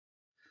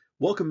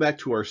Welcome back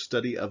to our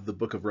study of the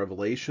book of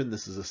Revelation.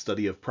 This is a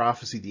study of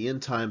prophecy, the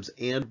end times,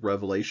 and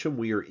Revelation.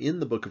 We are in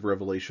the book of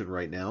Revelation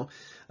right now.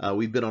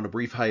 We've been on a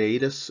brief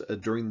hiatus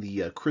during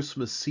the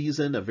Christmas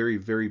season, a very,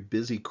 very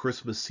busy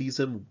Christmas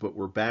season, but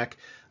we're back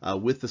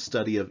with the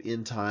study of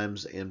end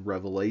times and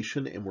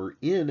Revelation, and we're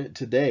in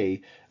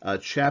today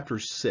chapter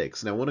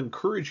 6. And I want to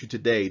encourage you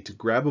today to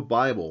grab a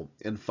Bible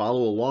and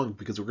follow along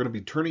because we're going to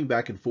be turning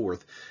back and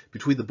forth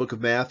between the book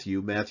of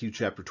Matthew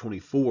chapter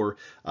 24,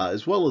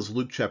 as well as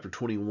Luke chapter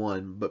 21,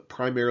 but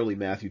primarily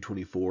Matthew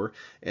 24,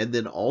 and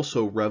then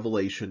also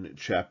Revelation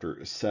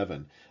chapter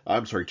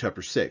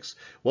 6.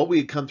 What we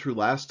had come through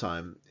last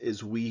time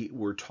is we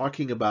were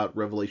talking about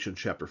Revelation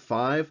chapter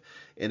 5,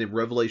 and in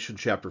Revelation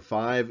chapter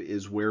 5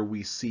 is where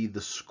we see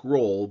the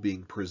scroll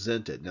being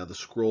presented. Now, the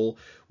scroll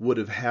would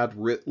have had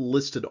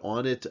listed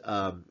on it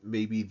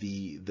maybe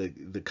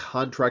the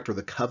contract or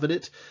the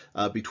covenant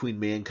between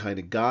mankind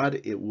and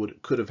God. It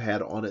could have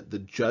had on it the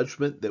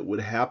judgment that would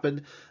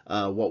happen,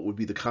 what would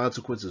be the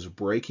consequences of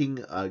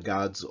breaking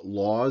God's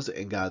laws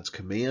and God's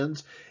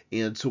commands.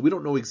 And so we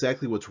don't know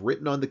exactly what's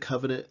written on the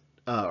covenant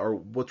or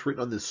what's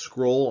written on this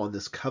scroll, on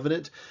this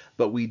covenant,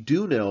 but we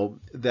do know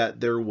that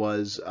there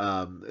was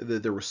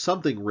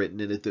something written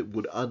in it that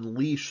would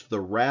unleash the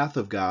wrath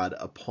of God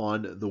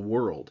upon the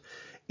world.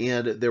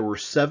 And there were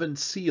 7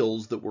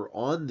 seals that were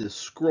on this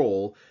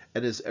scroll,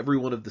 and as every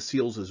one of the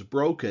seals is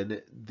broken,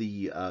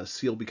 the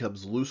seal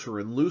becomes looser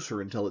and looser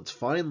until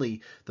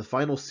the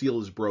final seal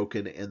is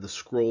broken and the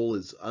scroll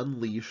is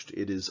unleashed,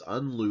 it is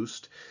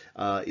unloosed,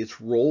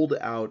 it's rolled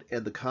out,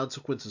 and the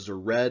consequences are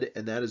read,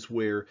 and that is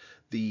where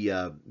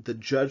the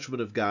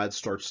judgment of God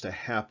starts to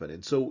happen.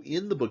 And so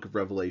in the book of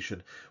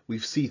Revelation, we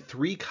see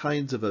 3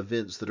 kinds of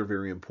events that are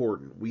very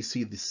important. We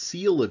see the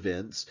seal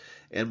events,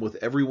 and with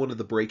every one of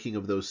the breaking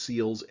of those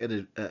seals,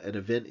 an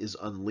event is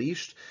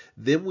unleashed.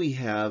 Then we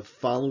have,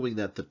 following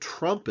that, the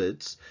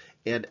trumpets,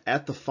 and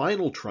at the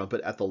final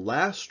trumpet, at the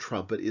last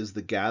trumpet, is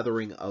the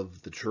gathering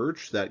of the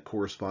church. That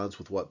corresponds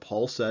with what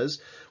Paul says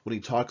when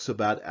he talks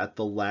about at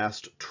the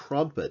last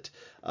trumpet.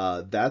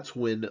 That's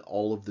when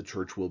all of the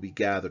church will be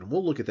gathered. And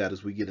we'll look at that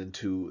as we get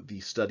into the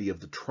study of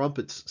the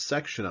trumpets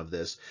section of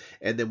this.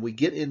 And then we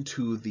get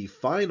into the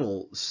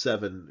final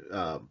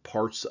 7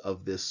 parts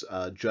of this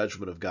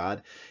judgment of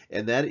God,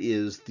 and that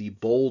is the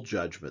bowl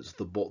judgments,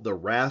 the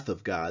wrath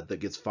of God that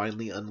gets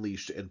finally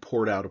unleashed and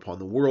poured out upon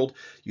the world.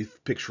 You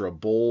picture a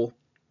bowl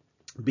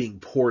being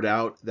poured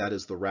out, that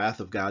is the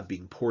wrath of God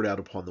being poured out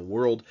upon the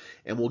world,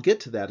 and we'll get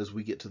to that as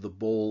we get to the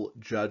bowl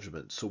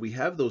judgment. So we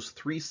have those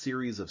 3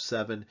 series of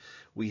 7.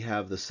 We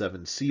have the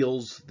 7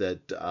 seals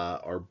that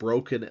are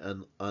broken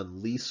and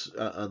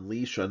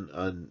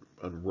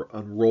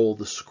unroll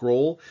the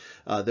scroll.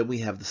 Then we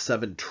have the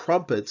 7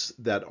 trumpets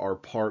that are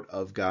part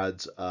of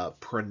God's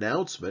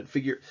pronouncement.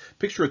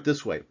 Picture it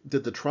this way,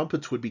 that the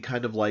trumpets would be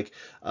kind of like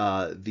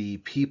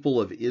the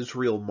people of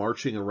Israel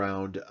marching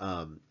around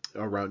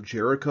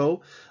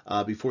Jericho.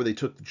 Before they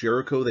took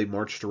Jericho, they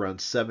marched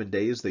around 7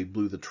 days. They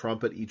blew the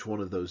trumpet each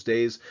one of those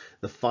days.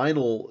 The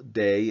final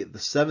day, the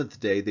 7th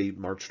day, they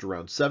marched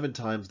around 7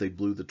 times. They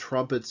blew the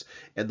trumpets,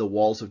 and the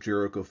walls of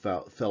Jericho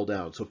fell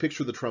down. So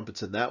picture the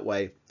trumpets in that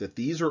way, that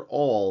these are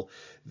all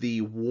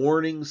the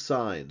warning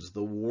signs,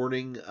 the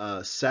warning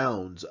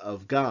sounds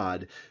of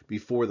God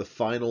before the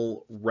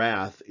final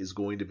wrath is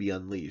going to be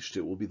unleashed.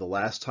 It will be the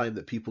last time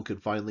that people can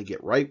finally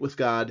get right with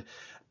God.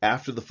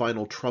 After the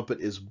final trumpet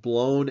is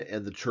blown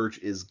and the church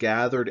is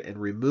gathered and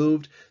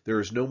removed,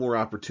 there is no more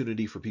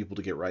opportunity for people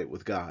to get right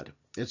with God.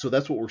 And so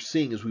that's what we're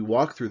seeing as we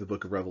walk through the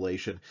book of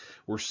Revelation.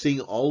 We're seeing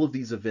all of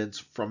these events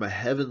from a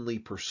heavenly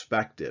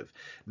perspective.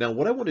 Now,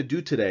 what I want to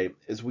do today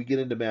as we get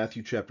into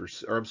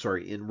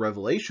in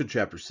Revelation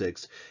chapter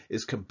 6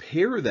 is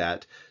compare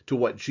that to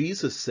what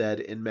Jesus said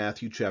in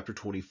Matthew chapter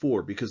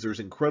 24, because there's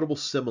incredible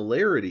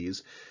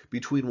similarities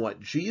between what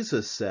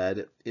Jesus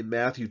said in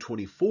Matthew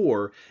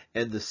 24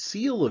 and the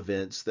seal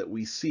events that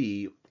we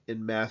see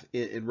in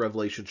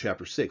Revelation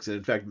chapter 6. And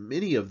in fact,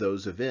 many of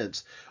those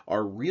events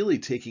are really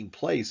taking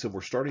place, and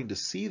we're starting to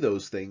see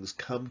those things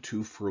come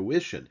to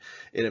fruition.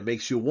 And it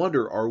makes you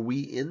wonder, are we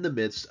in the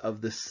midst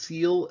of the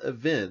seal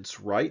events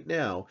right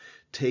now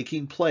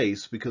taking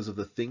place because of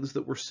the things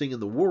that we're seeing in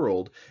the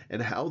world, and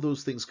how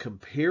those things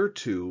compare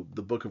to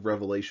the book of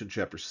Revelation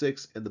chapter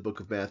 6 and the book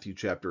of Matthew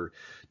chapter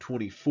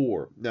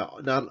 24. Now,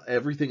 not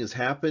everything has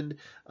happened.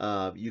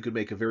 You could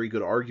make a very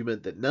good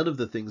argument that none of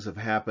the things have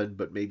happened,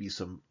 but maybe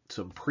some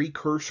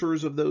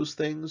precursors of those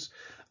things.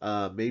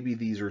 Maybe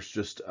these are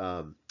just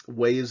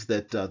ways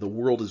that the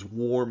world is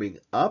warming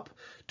up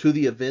to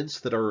the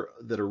events that are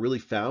really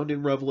found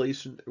in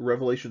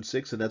Revelation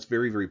 6, and that's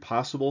very, very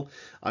possible.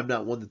 I'm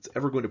not one that's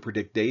ever going to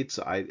predict dates.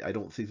 I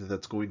don't think that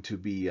that's going to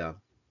be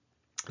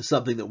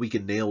something that we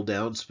can nail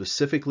down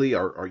specifically.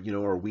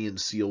 Are we in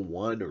seal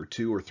 1 or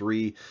 2 or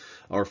 3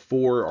 or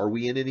 4? Are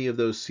we in any of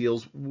those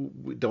seals?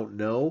 We don't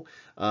know,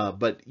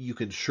 but you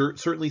can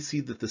certainly see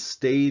that the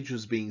stage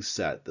is being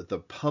set, that the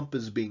pump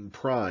is being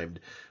primed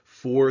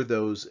for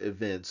those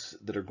events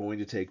that are going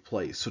to take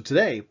place. So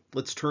today,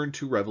 let's turn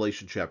to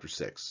Revelation chapter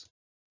 6.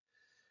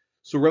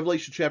 So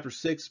Revelation chapter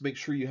 6, make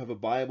sure you have a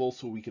Bible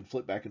so we can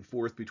flip back and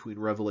forth between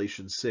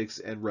Revelation 6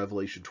 and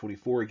Revelation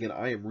 24. Again,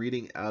 I am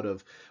reading out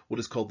of what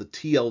is called the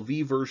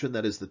TLV version.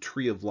 That is the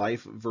Tree of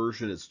Life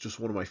version. It's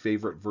just one of my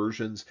favorite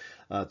versions.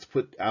 It's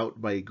put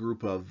out by a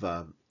group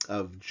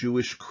of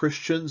Jewish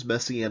Christians,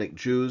 Messianic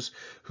Jews,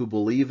 who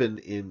believe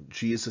in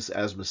Jesus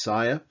as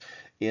Messiah.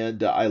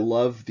 And I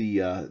love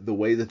the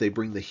way that they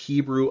bring the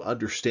Hebrew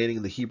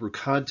understanding, the Hebrew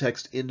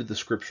context into the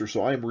scripture.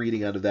 So I am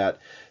reading out of that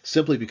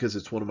simply because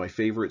it's one of my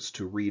favorites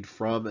to read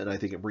from, and I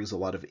think it brings a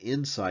lot of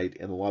insight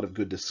and a lot of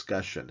good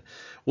discussion.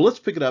 Well, let's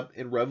pick it up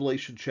in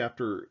Revelation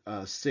chapter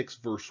 6,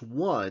 verse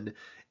 1,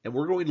 and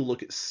we're going to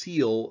look at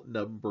seal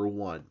number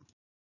 1.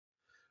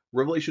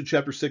 Revelation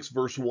chapter 6,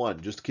 verse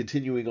 1, just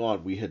continuing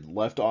on, we had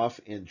left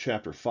off in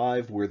chapter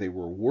 5 where they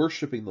were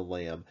worshiping the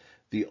Lamb,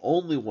 the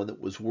only one that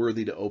was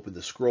worthy to open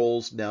the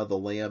scrolls. Now the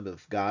Lamb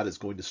of God is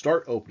going to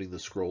start opening the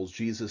scrolls,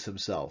 Jesus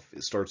himself.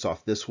 It starts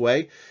off this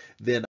way.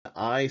 Then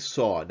I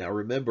saw. Now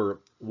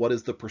remember, what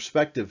is the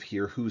perspective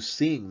here? Who's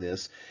seeing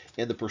this?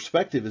 And the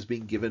perspective is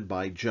being given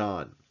by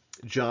John.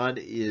 John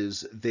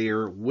is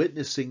there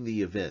witnessing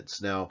the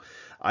events. Now,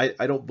 I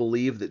don't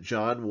believe that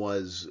John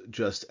was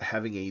just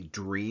having a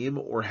dream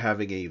or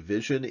having a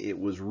vision. It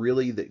was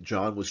really that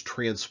John was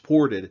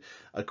transported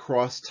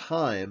across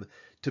time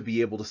to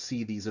be able to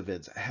see these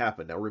events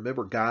happen. Now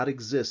remember, God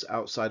exists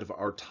outside of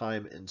our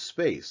time and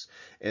space,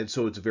 and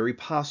so it's very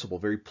possible,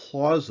 very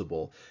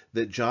plausible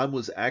that John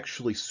was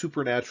actually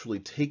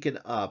supernaturally taken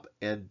up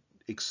and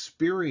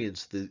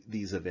experienced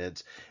these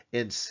events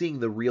and seeing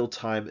the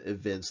real-time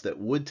events that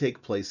would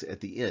take place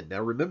at the end.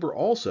 Now remember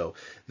also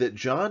that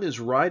John is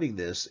writing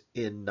this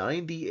in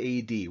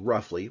 90 AD,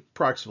 roughly,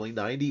 approximately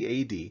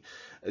 90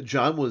 AD.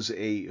 John was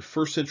a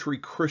first century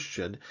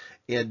Christian,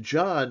 and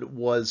John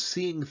was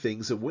seeing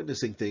things and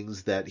witnessing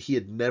things that he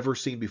had never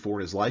seen before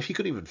in his life. He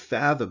couldn't even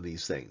fathom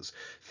these things.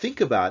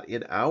 Think about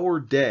in our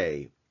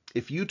day,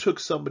 if you took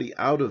somebody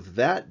out of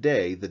that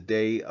day, the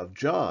day of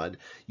John,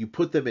 you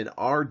put them in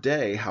our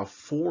day, how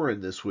foreign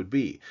this would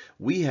be.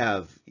 We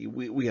have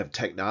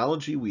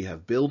technology, we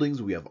have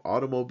buildings, we have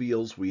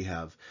automobiles, we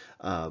have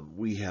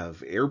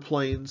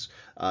airplanes.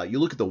 You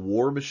look at the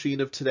war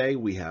machine of today,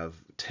 we have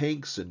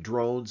tanks and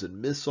drones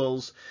and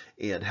missiles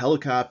and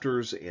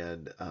helicopters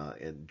and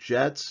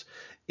jets.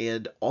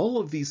 And all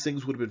of these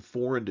things would have been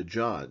foreign to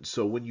John.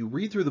 So when you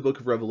read through the book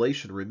of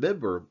Revelation,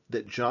 remember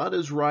that John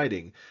is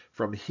writing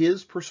from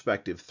his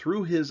perspective,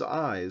 through his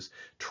eyes,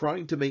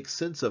 trying to make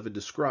sense of and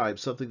describe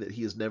something that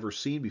he has never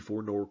seen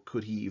before, nor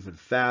could he even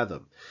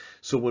fathom.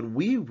 So when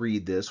we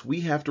read this,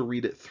 we have to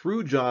read it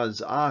through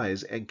John's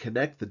eyes and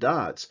connect the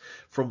dots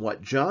from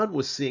what John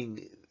was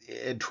seeing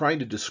and trying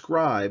to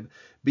describe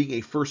being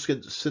a first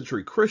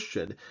century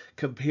Christian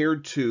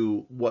compared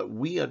to what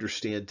we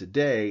understand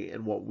today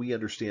and what we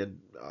understand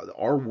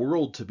our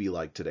world to be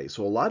like today.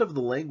 So a lot of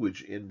the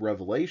language in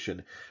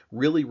Revelation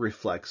really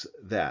reflects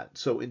that.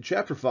 So in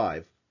chapter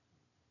 5,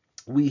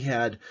 we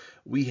had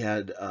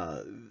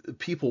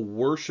people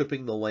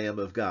worshiping the Lamb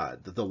of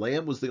God, that the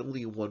Lamb was the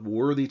only one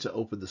worthy to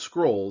open the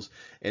scrolls,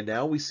 and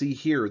now we see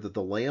here that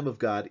the Lamb of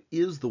God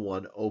is the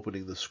one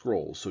opening the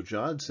scrolls. So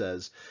John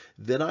says,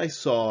 then I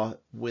saw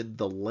when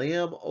the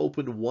Lamb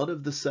opened one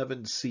of the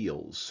 7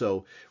 seals.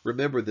 So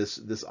remember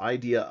this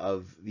idea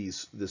of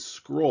this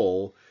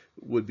scroll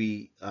would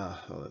be, oh,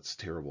 that's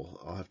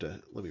terrible.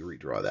 Let me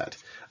redraw that.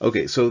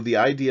 Okay, so the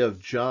idea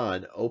of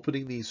John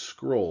opening these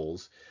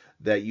scrolls,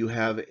 that you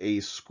have a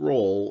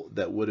scroll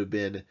that would have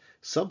been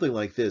something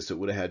like this. It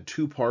would have had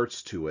 2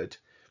 parts to it,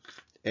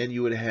 and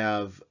you would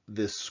have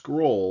this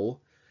scroll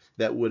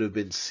that would have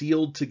been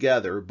sealed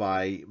together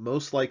by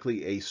most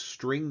likely a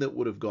string that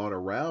would have gone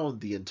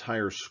around the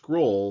entire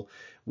scroll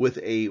with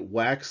a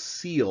wax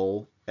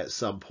seal at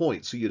some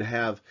point. So you'd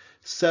have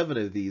 7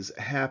 of these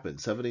happen,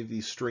 7 of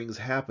these strings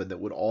happen that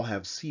would all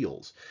have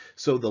seals.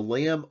 So the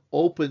Lamb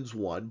opens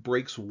one,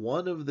 breaks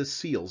one of the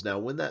seals. Now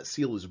when that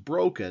seal is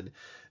broken,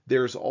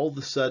 there's all of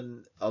a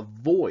sudden a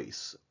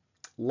voice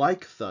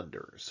like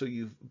thunder. So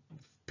you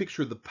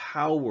picture the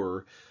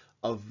power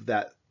of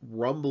that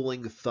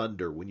rumbling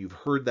thunder when you've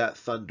heard that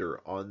thunder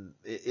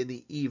in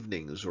the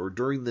evenings or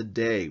during the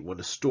day when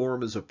a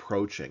storm is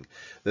approaching,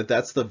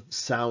 that's the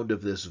sound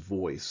of this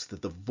voice,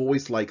 that the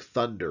voice like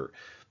thunder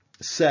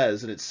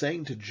says, and it's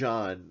saying to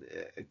John,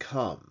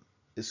 come.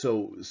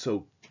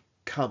 So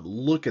come,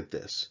 look at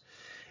this.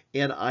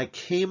 And I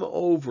came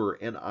over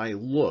and I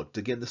looked.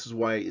 Again, this is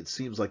why it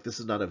seems like this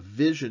is not a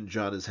vision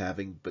John is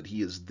having, but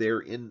he is there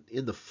in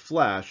the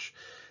flesh,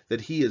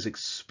 that he is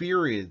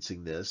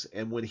experiencing this.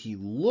 And when he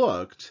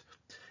looked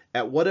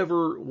at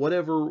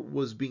whatever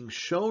was being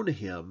shown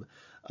him,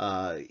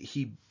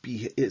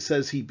 it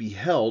says he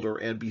beheld,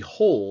 and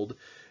behold,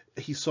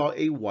 he saw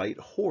a white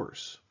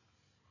horse.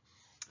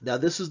 Now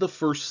this is the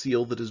first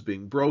seal that is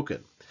being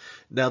broken.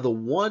 Now the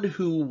one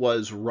who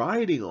was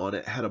riding on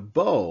it had a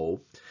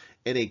bow,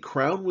 and a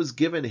crown was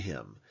given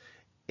him,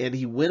 and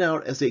he went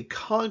out as a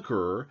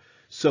conqueror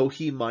so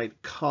he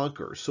might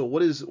conquer. So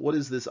what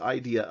is this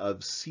idea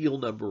of seal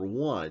number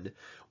one?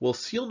 Well,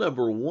 seal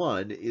number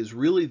one is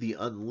really the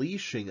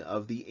unleashing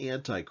of the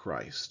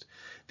Antichrist.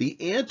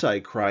 The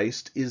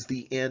Antichrist is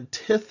the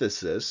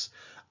antithesis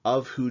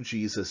of who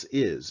Jesus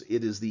is.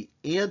 It is the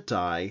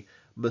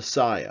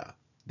anti-Messiah.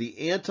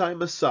 The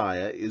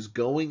anti-Messiah is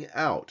going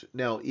out.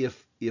 Now,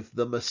 if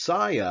the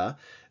Messiah,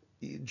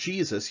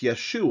 Jesus,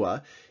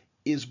 Yeshua,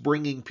 is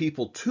bringing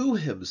people to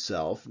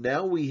himself,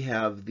 now we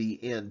have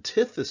the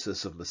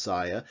antithesis of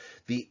Messiah,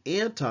 the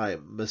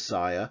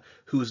anti-Messiah,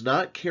 who's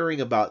not caring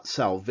about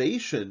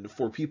salvation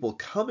for people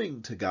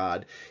coming to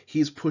God.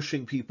 He's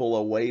pushing people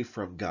away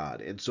from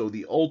God. And so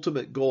the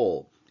ultimate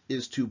goal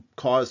is to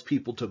cause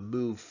people to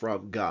move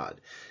from God.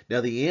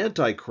 Now the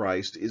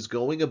Antichrist is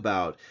going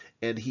about,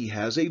 and he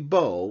has a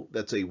bow,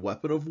 that's a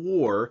weapon of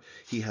war.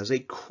 He has a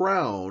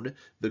crown.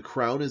 The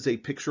crown is a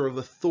picture of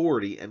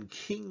authority and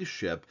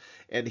kingship,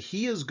 and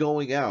he is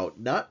going out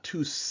not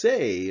to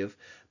save,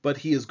 but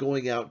he is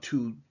going out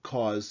to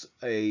cause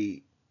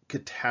a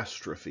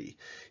catastrophe.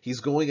 He's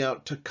going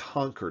out to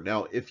conquer.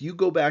 Now, if you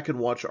go back and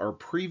watch our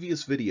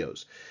previous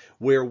videos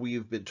where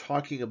we've been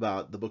talking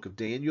about the book of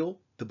Daniel,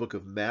 the book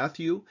of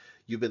Matthew,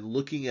 you've been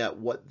looking at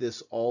what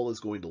this all is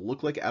going to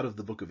look like out of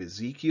the book of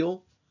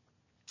Ezekiel,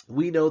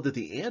 we know that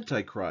the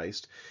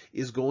Antichrist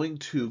is going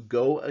to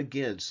go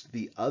against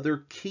the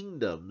other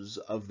kingdoms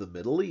of the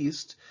Middle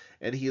East,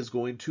 and he is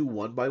going to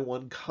one by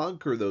one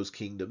conquer those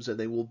kingdoms, and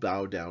they will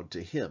bow down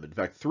to him. In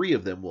fact, 3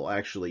 of them will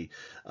actually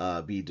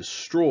be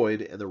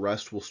destroyed, and the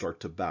rest will start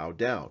to bow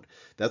down.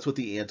 That's what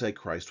the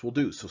Antichrist will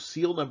do. So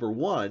seal number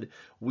 1,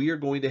 we are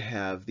going to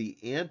have the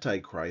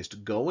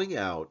Antichrist going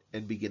out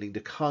and beginning to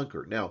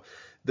conquer. Now,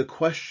 the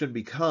question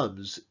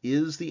becomes,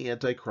 is the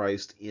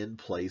Antichrist in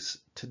place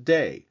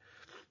today?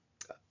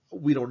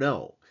 We don't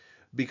know,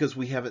 because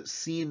we haven't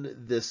seen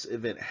this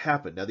event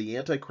happen. Now, the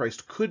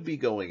Antichrist could be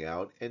going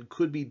out and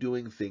could be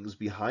doing things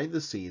behind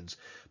the scenes,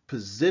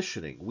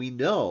 positioning. We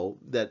know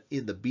that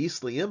in the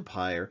beastly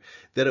empire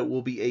that it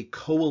will be a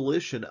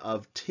coalition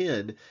of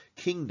 10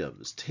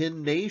 kingdoms.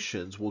 10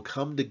 nations will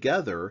come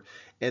together,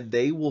 and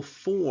they will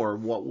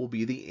form what will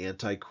be the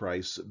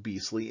Antichrist's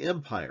beastly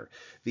empire.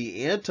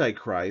 The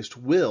Antichrist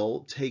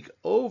will take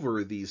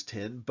over these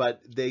 10,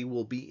 but they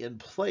will be in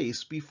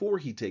place before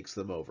he takes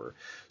them over.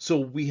 So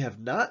we have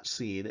not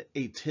seen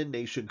a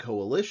 10-nation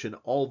coalition,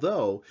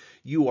 although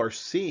you are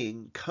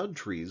seeing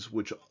countries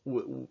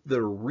that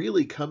are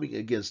really coming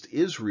against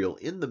Israel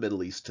in the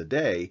Middle East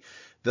today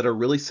that are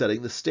really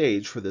setting the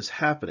stage for this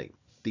happening.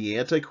 The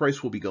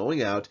Antichrist will be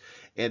going out,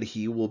 and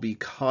he will be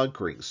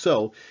conquering.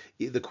 So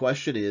the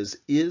question is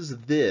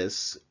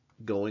this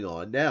going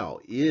on now?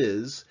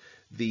 Is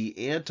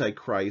the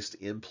Antichrist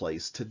in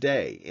place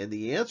today? And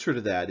the answer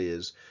to that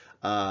is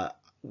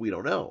we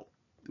don't know.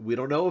 We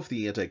don't know if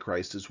the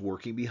Antichrist is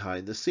working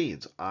behind the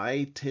scenes.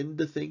 I tend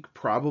to think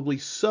probably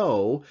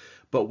so,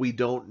 but we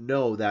don't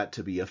know that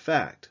to be a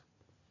fact.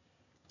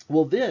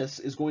 Well, this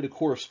is going to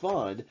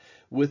correspond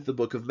with the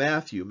book of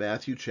Matthew,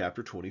 Matthew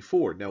chapter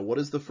 24. Now, what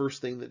is the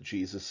first thing that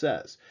Jesus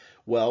says?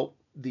 Well,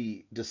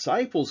 the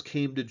disciples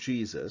came to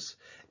Jesus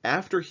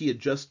after he had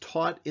just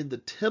taught in the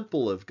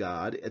temple of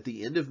God. At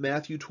the end of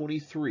Matthew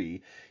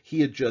 23,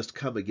 he had just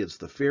come against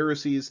the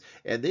Pharisees,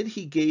 and then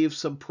he gave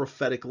some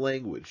prophetic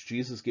language.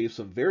 Jesus gave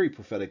some very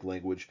prophetic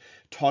language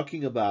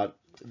talking about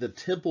the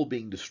temple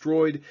being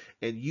destroyed,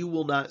 and you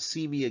will not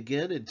see me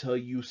again until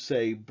you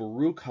say,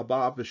 Baruch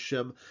haba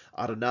b'shem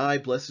Adonai,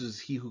 blessed is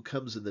he who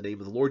comes in the name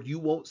of the Lord. You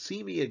won't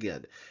see me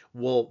again.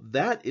 Well,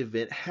 that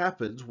event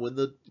happens when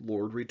the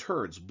Lord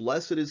returns.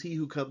 Blessed is he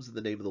who comes in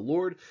the name of the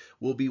Lord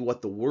will be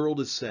what the world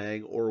is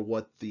saying, or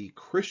what the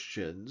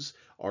Christians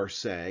are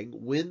saying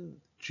when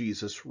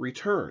Jesus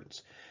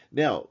returns.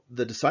 Now,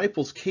 the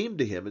disciples came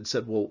to him and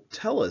said, well,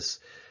 tell us,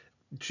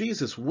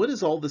 Jesus, when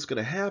is all this going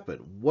to happen?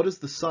 What is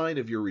the sign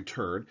of your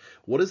return?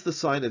 What is the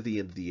sign of the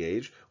end of the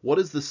age? What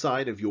is the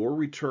sign of your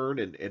return?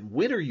 And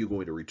when are you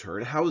going to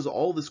return? How is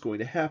all this going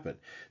to happen?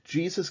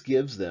 Jesus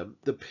gives them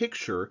the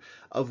picture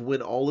of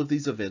when all of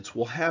these events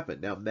will happen.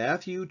 Now,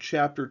 Matthew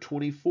chapter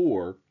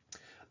 24,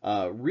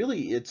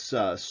 really it's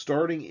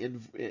starting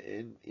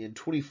in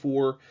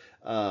 24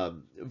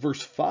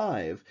 verse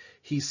 5,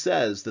 he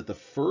says that the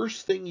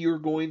first thing you're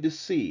going to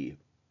see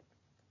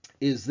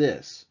is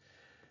this.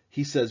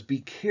 He says,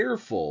 be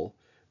careful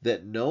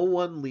that no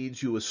one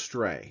leads you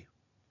astray.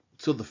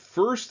 So the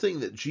first thing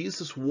that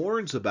Jesus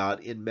warns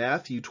about in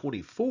Matthew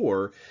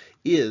 24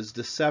 is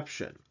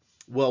deception.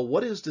 Well,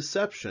 what is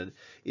deception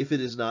if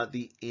it is not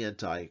the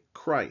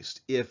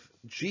Antichrist? If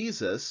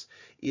Jesus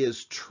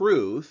is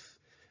truth,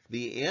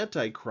 the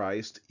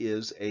Antichrist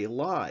is a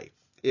lie.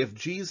 If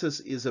Jesus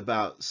is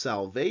about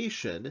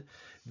salvation,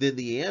 then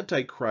the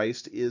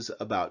Antichrist is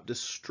about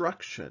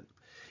destruction.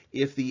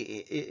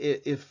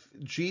 If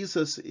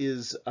Jesus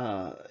is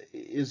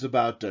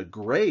about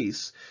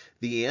grace,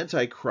 the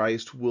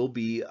Antichrist will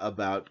be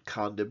about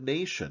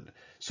condemnation.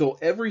 So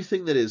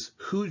everything that is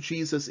who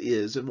Jesus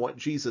is and what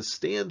Jesus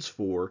stands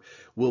for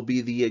will be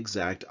the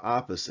exact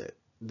opposite.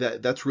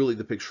 That's really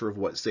the picture of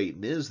what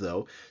Satan is,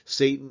 though.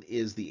 Satan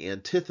is the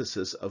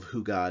antithesis of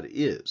who God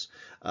is,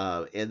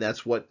 and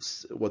that's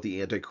what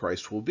the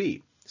Antichrist will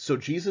be. So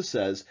Jesus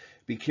says,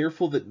 be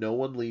careful that no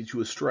one leads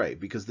you astray,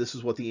 because this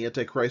is what the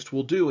Antichrist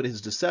will do in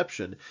his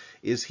deception,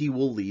 is he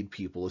will lead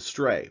people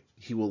astray.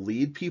 He will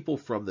lead people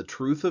from the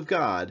truth of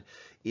God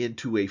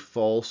into a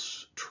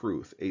false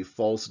truth, a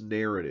false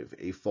narrative,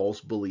 a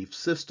false belief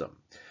system.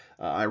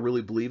 I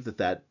really believe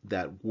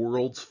that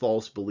world's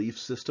false belief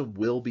system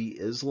will be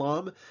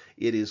Islam.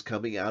 It is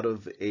coming out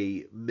of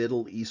a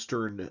Middle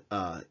Eastern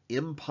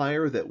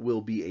empire that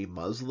will be a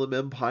Muslim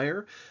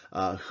empire.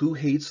 Who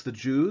hates the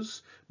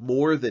Jews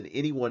more than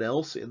anyone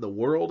else in the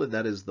world? And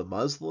that is the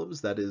Muslims.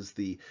 That is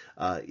the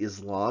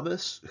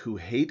Islamists who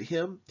hate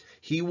him.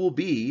 He will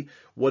be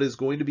what is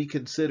going to be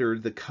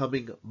considered the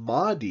coming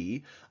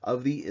Mahdi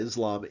of the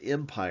Islam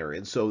empire.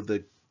 And so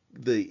the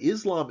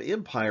Islam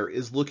empire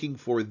is looking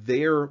for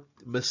their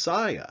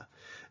Messiah.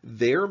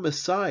 Their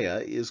Messiah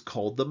is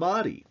called the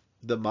Mahdi.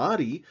 The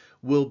Mahdi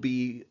will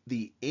be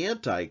the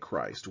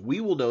Antichrist.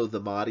 We will know the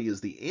Mahdi is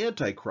the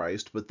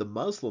Antichrist, but the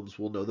Muslims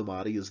will know the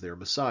Mahdi is their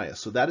Messiah.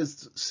 So that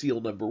is seal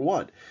number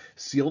one.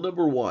 Seal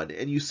number one.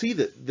 And you see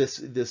that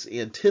this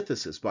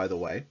antithesis, by the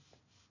way,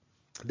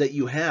 that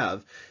you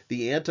have,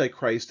 the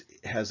Antichrist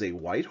has a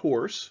white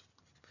horse.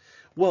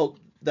 Well,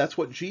 that's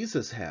what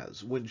Jesus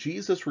has. When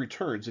Jesus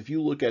returns, if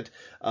you look at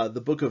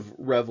the book of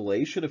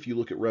Revelation, if you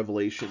look at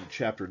Revelation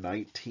chapter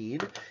 19,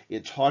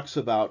 it talks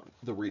about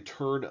the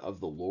return of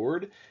the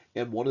Lord.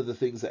 And one of the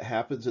things that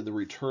happens in the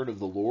return of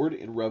the Lord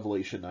in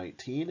Revelation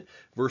 19,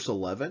 verse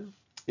 11,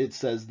 it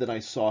says, Then I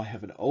saw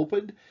heaven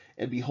opened,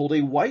 and behold,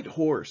 a white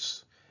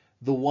horse.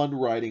 The one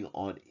riding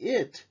on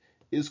it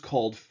is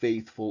called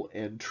Faithful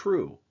and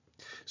True.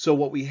 So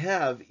what we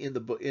have in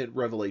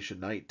Revelation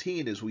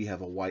 19 is we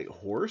have a white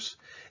horse,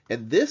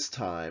 and this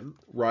time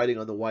riding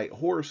on the white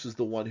horse is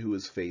the one who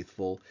is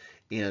faithful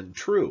and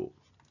true.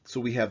 So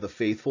we have the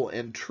faithful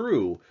and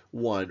true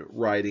one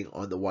riding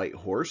on the white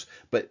horse,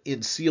 but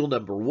in seal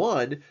number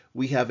one,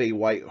 we have a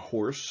white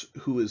horse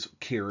who is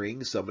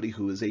carrying somebody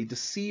who is a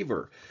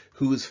deceiver,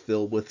 who is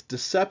filled with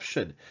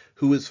deception,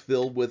 who is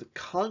filled with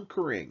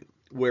conquering,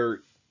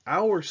 where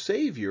our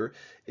Savior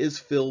is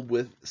filled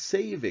with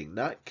saving,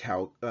 not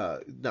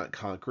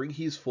conquering.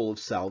 He's full of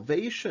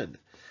salvation.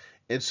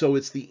 And so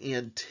it's the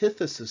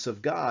antithesis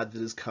of God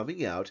that is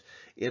coming out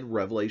in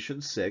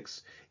Revelation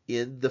 6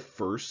 in the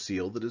first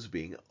seal that is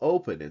being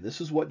opened. And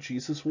this is what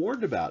Jesus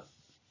warned about.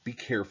 Be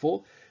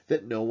careful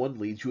that no one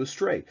leads you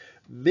astray.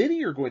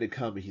 Many are going to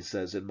come, he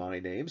says, in my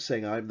name,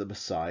 saying I'm the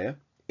Messiah,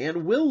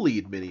 and will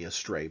lead many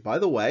astray. By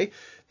the way,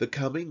 the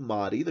coming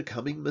Mahdi, the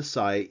coming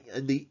Messiah,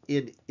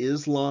 in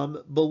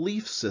Islam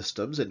belief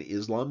systems and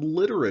Islam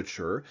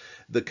literature,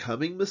 the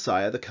coming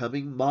Messiah, the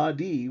coming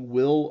Mahdi,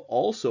 will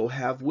also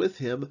have with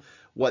him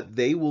what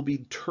they will be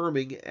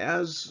terming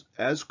as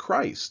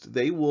Christ.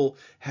 He will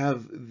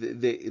have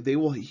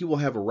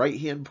a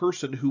right-hand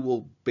person who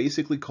will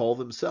basically call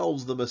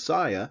themselves the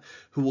Messiah,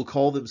 who will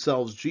call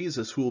themselves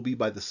Jesus, who will be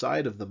by the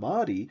side of the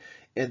Mahdi,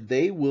 and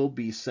they will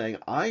be saying,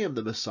 I am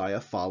the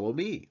Messiah, follow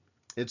me.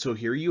 And so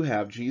here you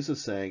have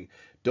Jesus saying,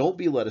 don't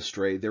be led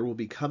astray, there will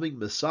be coming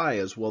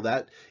messiahs. Well,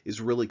 that is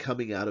really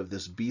coming out of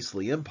this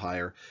beastly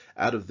empire,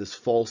 out of this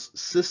false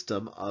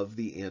system of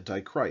the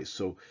Antichrist.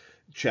 So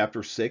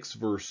chapter 6,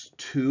 verse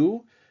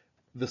 2,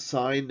 the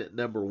sign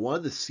number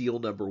one, the seal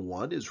number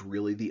one, is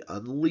really the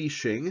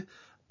unleashing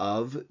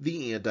of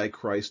the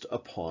Antichrist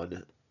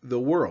upon the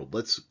world.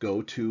 Let's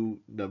go to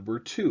number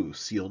two,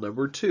 seal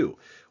number two.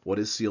 What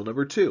is seal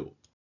number two?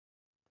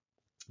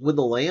 When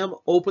the Lamb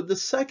opened the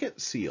second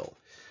seal,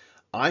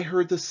 I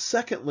heard the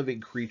second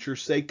living creature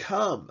say,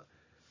 Come.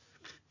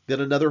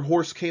 Then another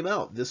horse came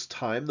out. This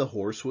time the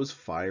horse was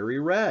fiery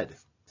red.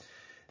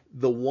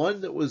 The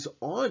one that was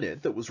on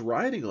it, that was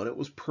riding on it,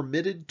 was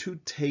permitted to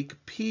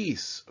take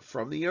peace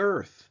from the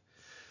earth.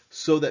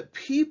 So that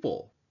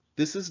people,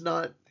 this is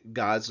not,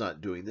 God's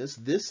not doing this,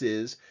 this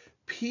is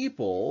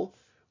people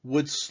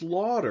would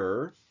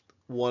slaughter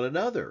one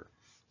another.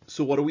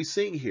 So what are we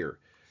seeing here?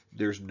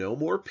 There's no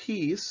more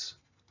peace,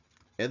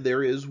 and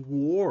there is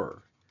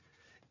war.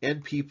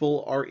 And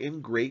people are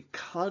in great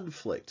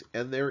conflict,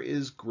 and there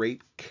is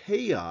great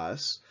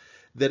chaos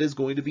that is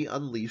going to be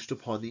unleashed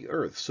upon the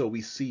earth. So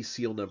we see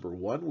seal number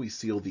one, we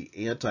see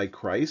the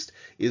Antichrist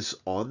is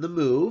on the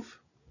move.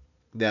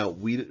 Now,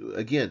 we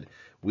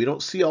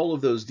don't see all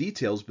of those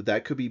details, but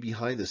that could be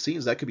behind the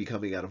scenes. That could be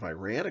coming out of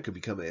Iran. It could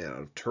be coming out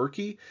of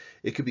Turkey.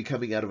 It could be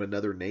coming out of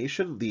another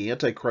nation. The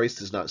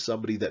Antichrist is not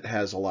somebody that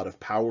has a lot of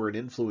power and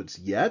influence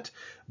yet,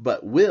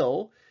 but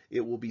will.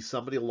 It will be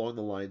somebody along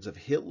the lines of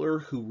Hitler,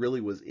 who really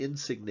was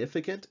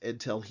insignificant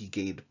until he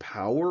gained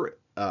power,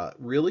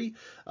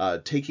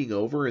 taking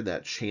over in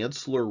that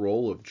chancellor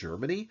role of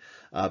Germany.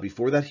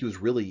 Before that, he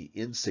was really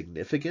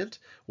insignificant.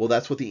 Well,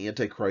 that's what the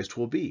Antichrist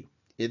will be.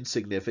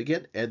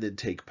 Insignificant and then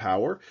take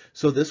power.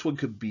 So this one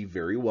could be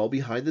very well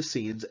behind the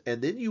scenes,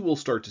 and then you will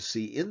start to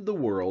see in the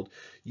world,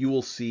 you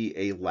will see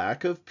a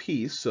lack of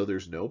peace. So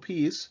there's no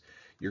peace.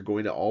 You're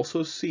going to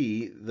also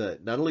see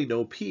that not only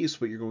no peace,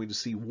 but you're going to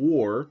see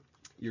war,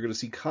 you're going to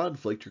see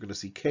conflict, you're going to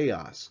see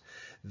chaos.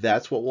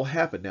 That's what will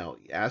happen. Now,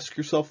 ask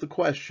yourself the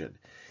question,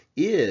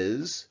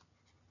 is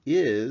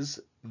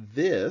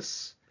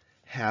this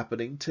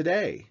happening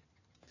today?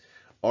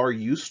 Are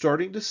you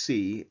starting to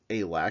see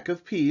a lack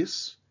of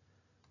peace,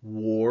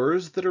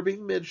 wars that are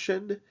being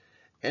mentioned,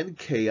 and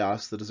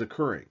chaos that is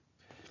occurring?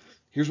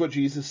 Here's what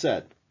Jesus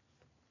said.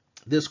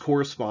 This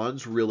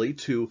corresponds really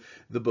to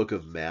the book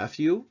of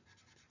Matthew.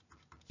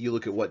 You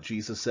look at what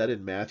Jesus said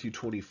in Matthew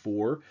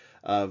 24,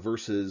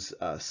 verses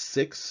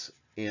 6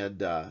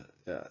 and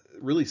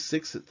really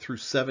 6 through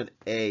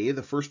 7a,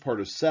 the first part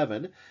of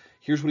 7.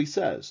 Here's what he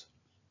says.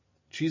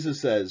 Jesus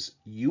says,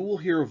 "You will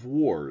hear of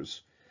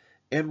wars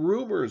and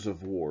rumors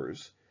of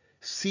wars.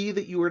 See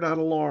that you are not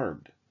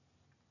alarmed.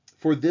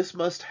 For this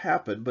must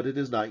happen, but it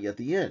is not yet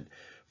the end.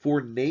 For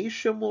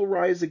nation will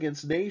rise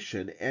against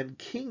nation, and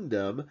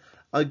kingdom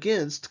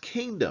against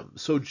kingdom."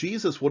 So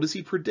Jesus, what does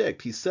he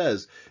predict? He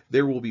says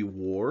there will be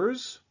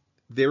wars,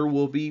 there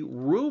will be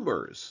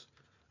rumors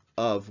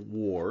of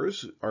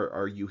wars.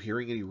 Are you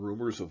hearing any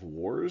rumors of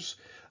wars?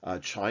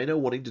 China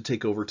wanting to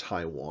take over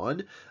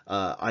Taiwan,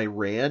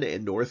 Iran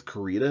and North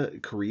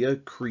Korea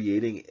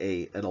creating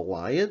an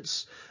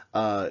alliance,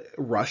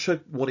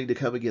 Russia wanting to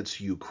come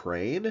against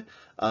Ukraine,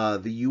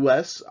 the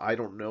U.S., I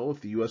don't know if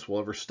the U.S. will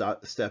ever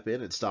step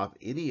in and stop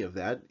any of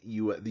that.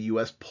 The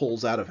U.S.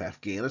 pulls out of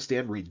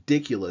Afghanistan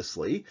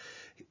ridiculously.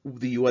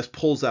 The U.S.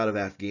 pulls out of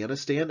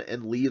Afghanistan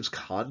and leaves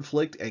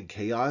conflict and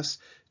chaos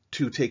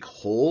to take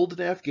hold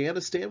in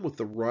Afghanistan with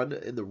the run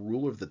and the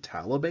rule of the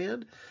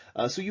Taliban.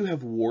 So you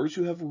have wars,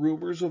 you have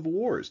rumors of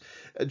wars.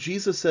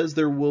 Jesus says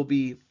there will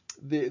be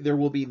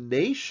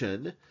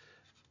nation,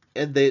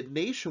 and that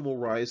nation will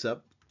rise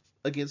up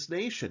against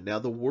nation. Now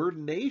the word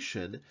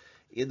nation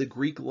in the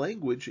Greek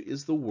language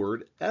is the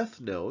word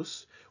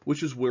ethnos,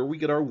 which is where we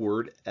get our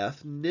word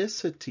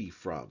ethnicity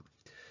from.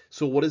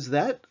 So what is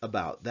that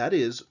about? That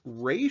is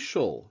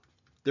racial.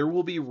 There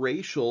will be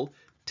racial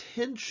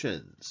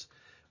tensions.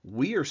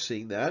 We are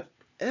seeing that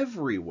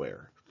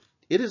everywhere.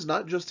 It is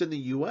not just in the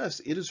U.S.,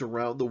 it is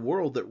around the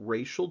world that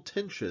racial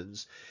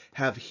tensions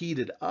have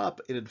heated up.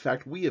 And in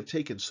fact, we have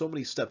taken so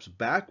many steps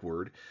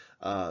backward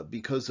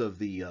because of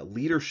the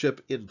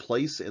leadership in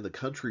place in the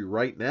country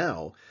right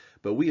now.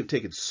 But we have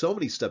taken so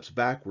many steps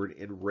backward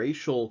in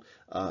racial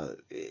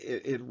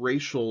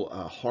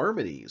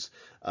harmonies,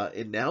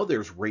 and now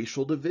there's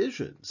racial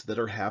divisions that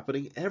are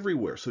happening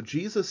everywhere. So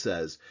Jesus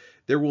says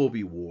there will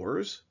be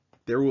wars,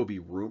 there will be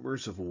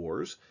rumors of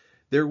wars,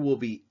 there will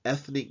be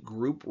ethnic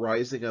group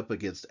rising up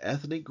against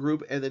ethnic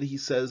group, and then he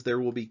says there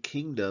will be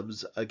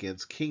kingdoms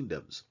against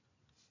kingdoms.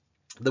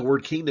 The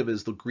word kingdom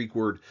is the Greek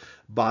word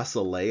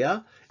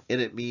basileia, and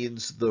it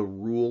means the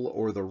rule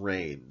or the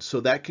reign.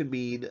 So that can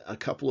mean a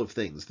couple of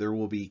things. There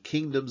will be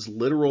kingdoms,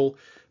 literal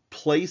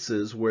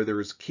places where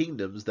there's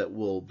kingdoms that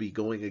will be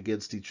going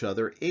against each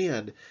other,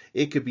 and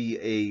it could be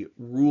a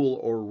rule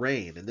or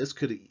reign. And this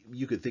could,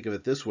 you could think of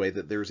it this way,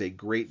 that there's a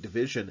great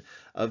division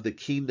of the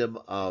kingdom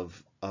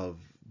of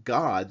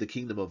God, the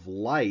kingdom of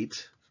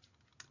light,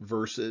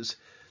 versus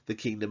the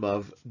kingdom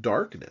of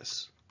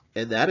darkness.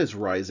 And that is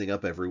rising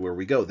up everywhere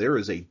we go. There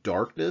is a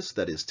darkness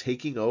that is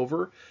taking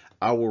over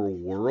our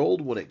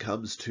world when it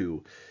comes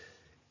to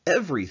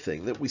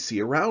everything that we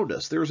see around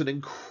us. There's an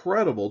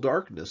incredible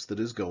darkness that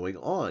is going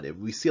on,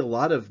 and we see a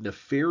lot of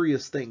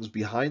nefarious things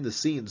behind the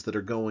scenes that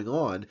are going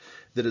on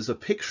that is a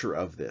picture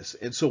of this.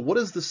 And so what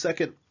does the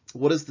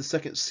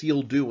second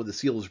seal do when the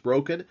seal is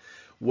broken?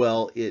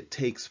 Well, it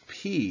takes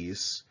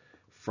peace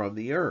from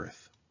the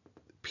earth.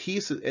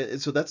 Peace,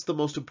 and so that's the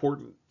most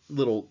important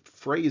little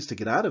phrase to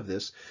get out of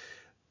this.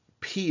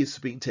 Peace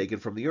being taken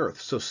from the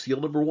earth. So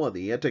seal number 1,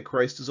 the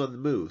Antichrist is on the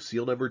move.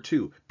 Seal number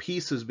 2,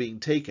 peace is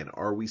being taken.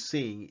 Are we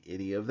seeing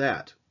any of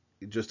that?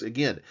 Just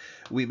again,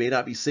 we may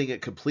not be seeing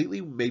it completely.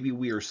 Maybe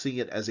we are seeing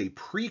it as a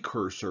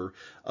precursor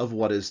of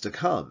what is to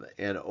come.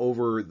 And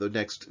over the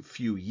next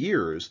few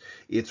years,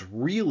 it's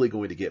really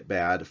going to get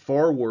bad,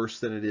 far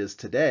worse than it is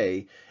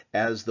today,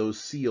 as those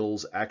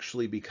seals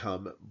actually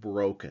become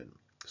broken.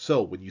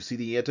 So when you see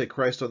the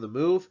Antichrist on the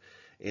move,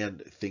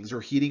 and things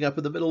are heating up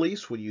in the Middle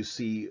East, when you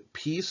see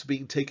peace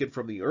being taken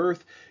from the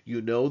earth,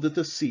 you know that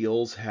the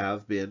seals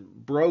have been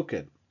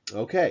broken.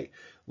 Okay,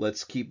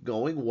 let's keep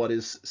going. What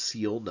is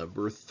seal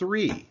number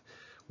 3?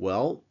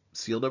 Well,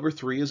 seal number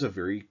 3 is a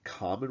very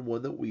common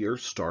one that we are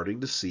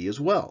starting to see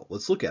as well.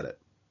 Let's look at it.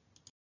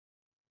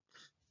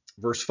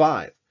 Verse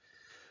 5,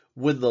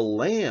 when the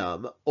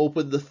Lamb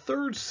opened the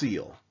 3rd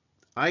seal,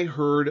 I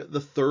heard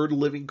the 3rd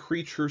living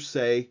creature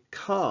say,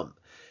 "Come."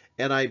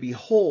 And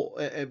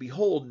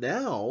behold,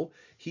 now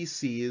he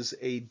sees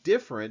a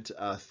different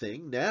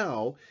thing.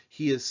 Now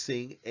he is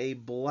seeing a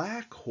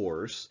black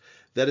horse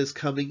that is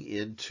coming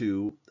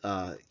into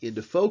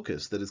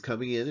focus, that is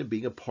coming in and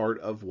being a part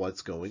of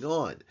what's going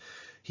on.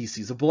 He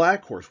sees a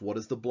black horse. What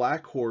is the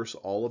black horse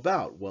all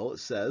about? Well, it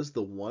says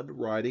the one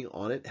riding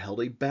on it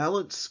held a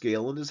balance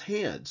scale in his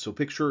hand. So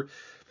picture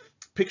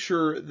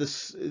Picture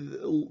this,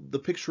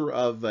 the picture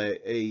of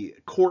a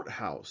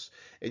courthouse,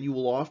 and you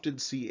will often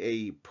see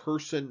a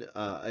person,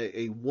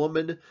 a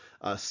woman,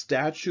 a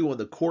statue on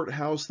the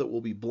courthouse that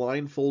will be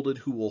blindfolded,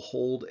 who will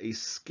hold a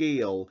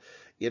scale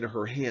in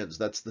her hands.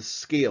 That's the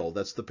scale.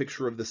 That's the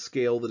picture of the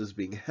scale that is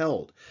being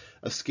held.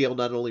 A scale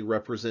not only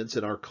represents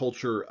in our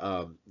culture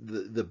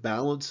the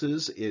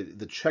balances,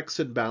 the checks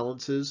and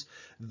balances,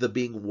 the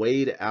being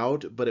weighed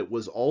out, but it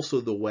was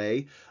also the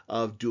way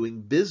of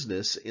doing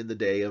business in the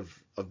day of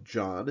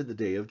John, in the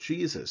day of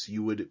Jesus.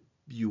 You would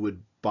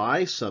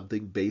buy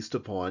something based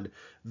upon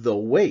the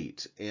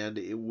weight, and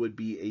it would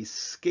be a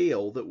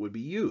scale that would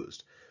be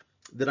used.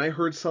 Then I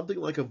heard something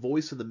like a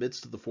voice in the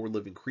midst of the four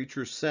living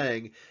creatures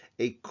saying,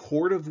 "A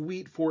quart of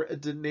wheat for a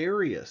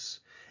denarius,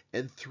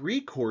 and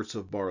 3 quarts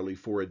of barley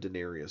for a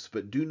denarius,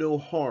 but do no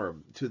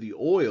harm to the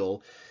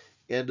oil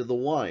and to the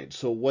wine."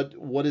 So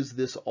what is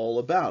this all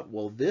about?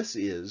 Well, this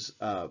is,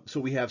 so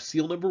we have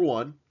seal number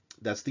 1,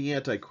 that's the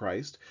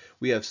Antichrist.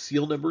 We have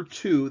seal number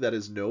 2, that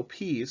is no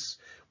peace.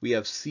 We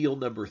have seal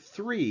number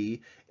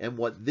 3, and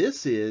what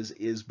this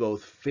is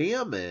both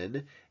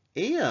famine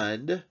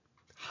and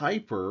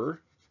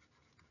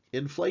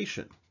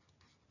hyperinflation.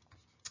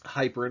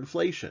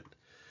 Hyperinflation.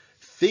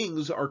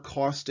 Things are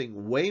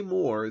costing way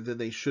more than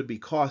they should be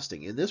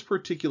costing. In this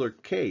particular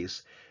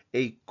case,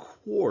 a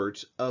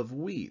quart of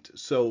wheat.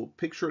 So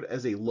picture it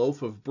as a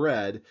loaf of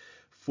bread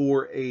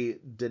for a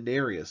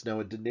denarius. Now,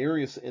 a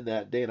denarius in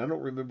that day, and I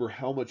don't remember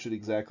how much it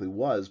exactly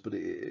was, but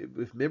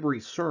if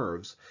memory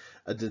serves,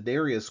 a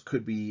denarius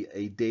could be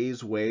a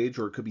day's wage,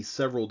 or it could be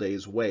several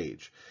days'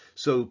 wage.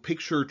 So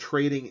picture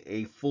trading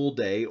a full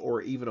day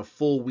or even a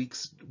full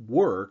week's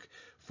work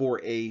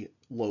for a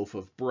loaf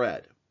of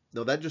bread.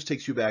 Now that just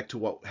takes you back to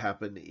what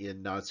happened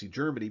in Nazi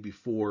Germany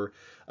before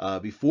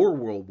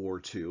World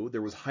War II.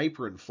 There was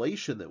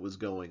hyperinflation that was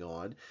going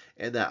on,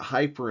 and that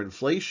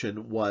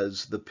hyperinflation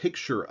was the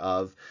picture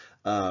of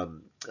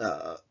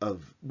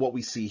what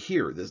we see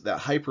here.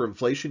 That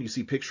hyperinflation, you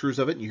see pictures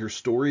of it and you hear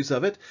stories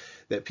of it,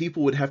 that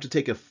people would have to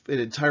take an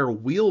entire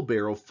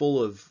wheelbarrow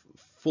full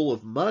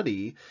of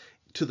money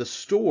to the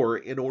store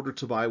in order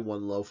to buy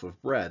 1 loaf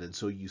of bread. And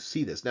so you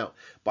see this. Now,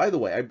 by the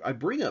way, I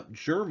bring up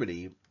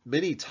Germany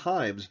many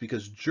times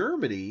because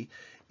Germany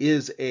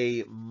is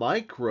a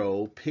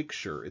micro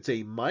picture. It's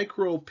a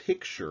micro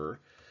picture,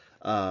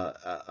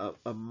 a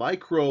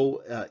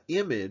micro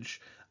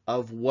image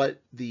of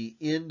what the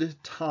end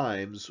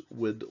times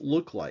would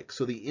look like.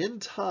 So the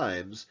end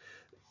times,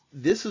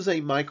 this is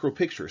a micro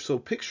picture. So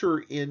picture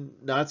in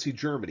Nazi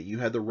Germany, you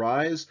had the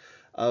rise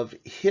of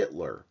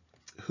Hitler,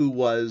 who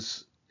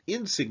was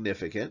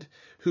insignificant,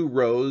 who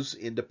rose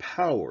into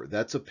power.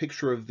 That's a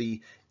picture of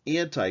the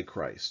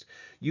Antichrist.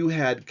 You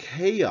had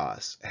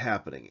chaos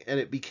happening, and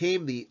it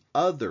became the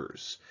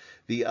others.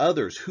 The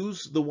others.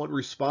 Who's the one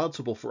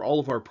responsible for all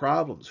of our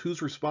problems?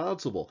 Who's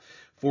responsible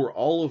for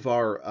all of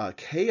our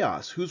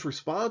chaos? Who's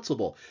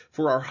responsible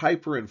for our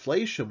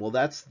hyperinflation? Well,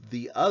 that's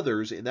the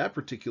others. In that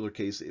particular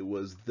case, it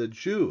was the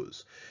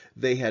Jews.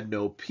 They had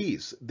no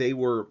peace. They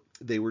were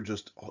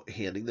just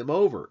handing them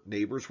over.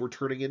 Neighbors were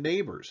turning in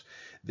neighbors.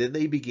 Then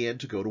they began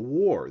to go to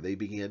war. They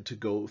began to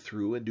go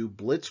through and do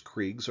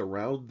blitzkriegs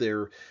around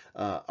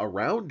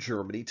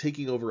Germany,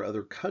 taking over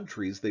other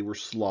countries. They were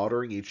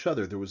slaughtering each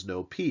other. There was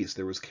no peace.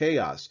 There was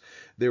chaos.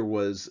 There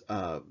was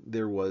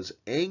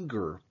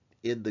anger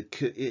in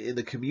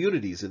the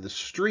communities, in the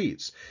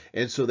streets,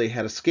 and so they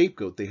had a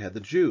scapegoat. They had the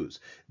Jews.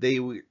 They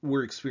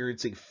were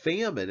experiencing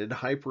famine and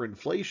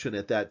hyperinflation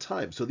at that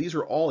time. So these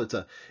are all,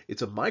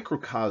 it's a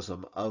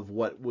microcosm of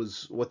what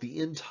the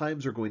end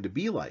times are going to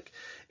be like.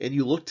 And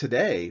you look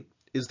today,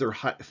 is there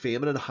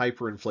famine and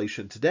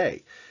hyperinflation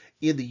today?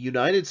 In the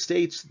United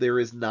States, there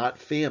is not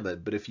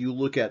famine, but if you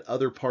look at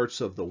other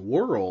parts of the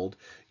world,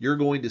 you're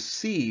going to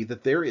see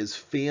that there is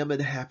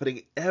famine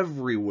happening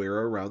everywhere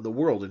around the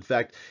world. In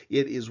fact,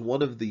 it is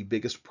one of the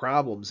biggest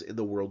problems in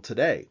the world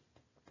today.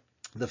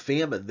 The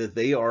famine that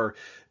they are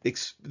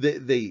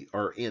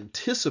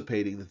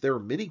anticipating that there are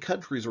many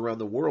countries around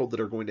the world that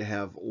are going to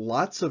have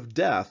lots of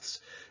deaths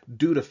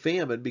due to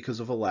famine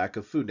because of a lack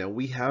of food. Now,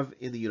 we have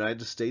in the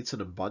United States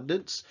an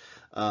abundance,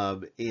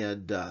 so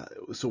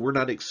we're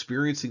not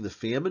experiencing the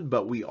famine,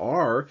 but we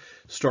are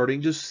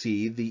starting to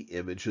see the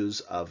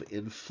images of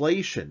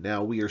inflation.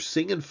 Now, we are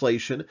seeing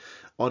inflation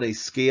on a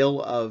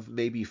scale of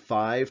maybe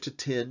 5 to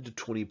 10 to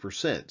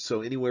 20%.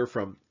 So anywhere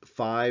from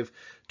 5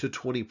 to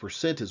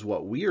 20% is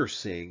what we are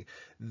seeing.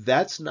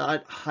 That's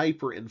not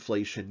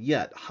hyperinflation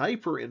yet.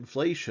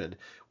 Hyperinflation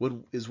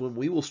is when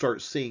we will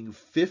start seeing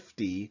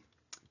 50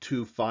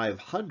 to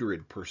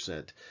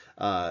 500%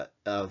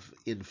 of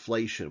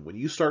inflation. When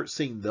you start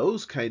seeing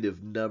those kind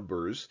of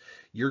numbers,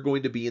 you're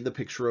going to be in the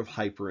picture of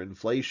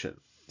hyperinflation.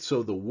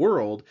 So the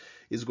world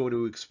is going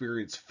to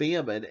experience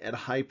famine and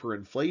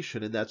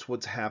hyperinflation, and that's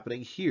what's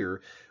happening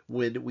here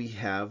when we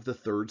have the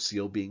third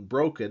seal being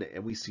broken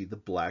and we see the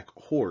black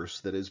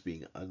horse that is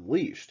being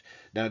unleashed.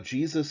 Now,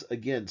 Jesus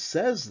again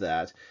says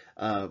that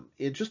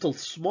in just a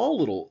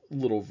small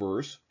little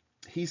verse.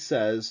 He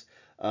says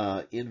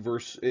in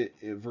verse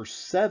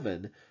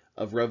 7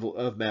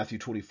 of Matthew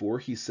 24,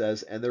 he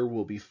says, and there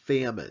will be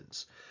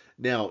famines.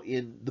 Now,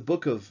 in the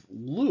book of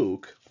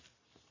Luke,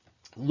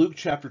 Luke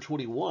chapter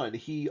 21,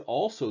 he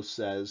also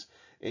says,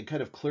 and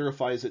kind of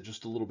clarifies it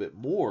just a little bit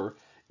more.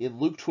 In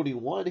Luke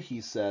 21,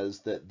 he says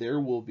that there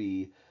will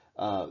be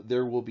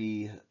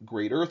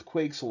great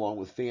earthquakes along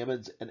with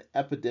famines and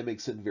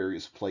epidemics in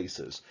various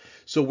places.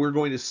 So we're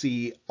going to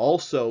see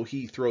also,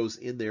 he throws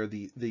in there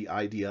the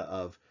idea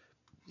of,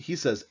 he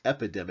says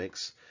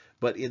epidemics,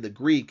 but in the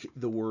Greek,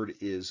 the word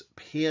is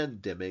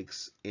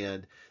pandemics,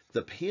 and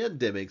the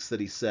pandemics that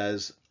he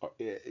says,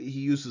 he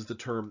uses the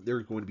term,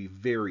 there's going to be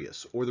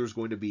various, or there's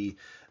going to be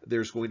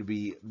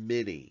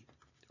many,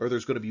 or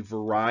there's going to be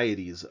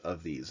varieties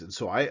of these. And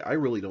so I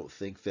really don't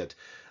think that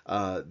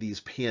these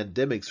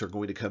pandemics are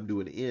going to come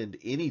to an end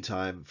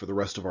anytime for the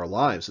rest of our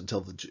lives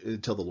until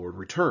the Lord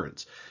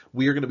returns.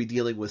 We are going to be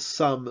dealing with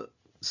some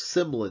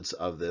semblance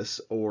of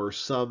this, or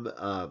some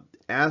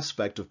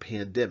aspect of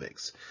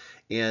pandemics.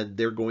 And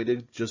they're going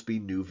to just be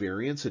new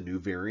variants,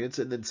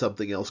 and then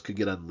something else could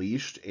get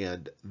unleashed,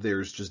 and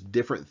there's just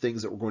different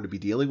things that we're going to be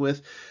dealing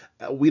with.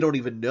 We don't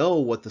even know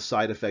what the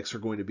side effects are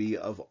going to be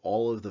of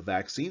all of the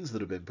vaccines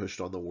that have been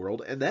pushed on the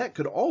world, and that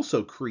could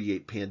also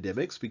create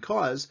pandemics,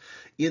 because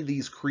in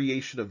these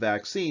creation of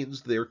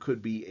vaccines, there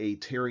could be a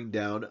tearing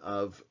down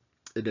of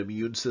an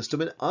immune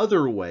system in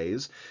other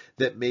ways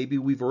that maybe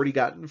we've already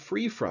gotten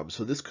free from.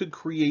 So this could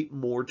create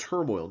more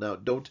turmoil. Now,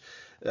 don't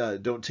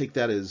take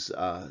that as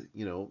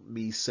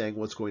me saying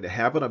what's going to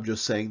happen. I'm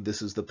just saying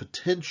this is the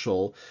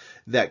potential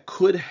that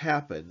could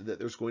happen, that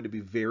there's going to be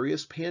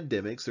various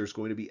pandemics, there's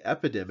going to be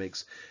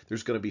epidemics,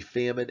 there's going to be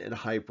famine and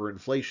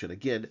hyperinflation.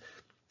 Again,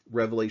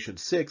 Revelation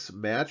 6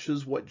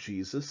 matches what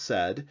Jesus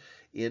said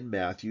in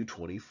Matthew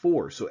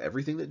 24. So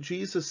everything that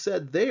Jesus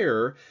said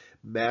there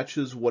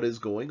matches what is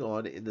going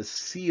on in the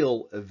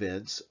seal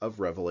events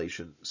of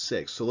Revelation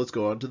 6. So let's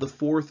go on to the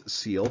fourth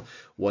seal.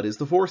 What is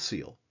the fourth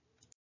seal?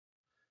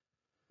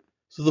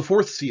 So the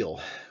fourth seal,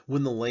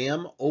 when the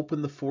Lamb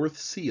opened the fourth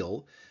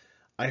seal,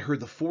 I heard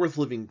the fourth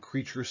living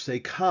creature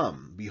say,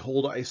 "Come."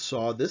 Behold, I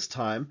saw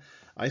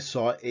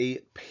a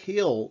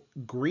pale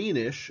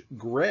greenish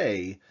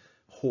gray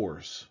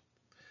horse.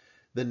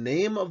 The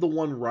name of the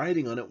one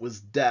riding on it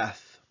was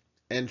Death,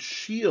 and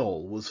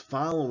Sheol was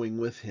following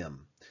with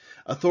him.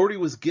 Authority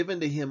was given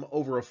to him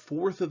over a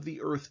fourth of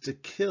the earth to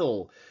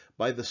kill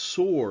by the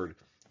sword,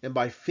 and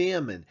by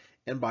famine,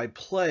 and by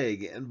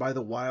plague, and by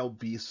the wild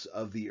beasts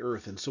of the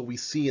earth. And so we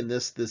see in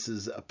this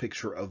is a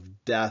picture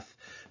of death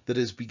that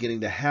is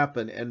beginning to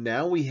happen. And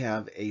now we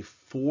have a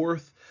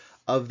fourth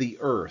of the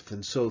earth.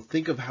 And so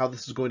think of how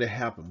this is going to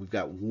happen. We've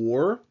got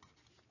war,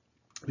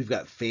 we've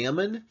got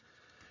famine,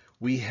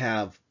 we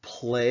have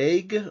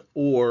plague,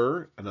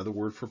 or another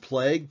word for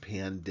plague,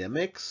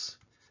 pandemics,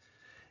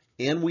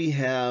 and we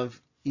have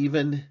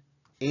even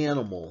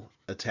animal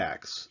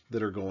attacks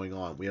that are going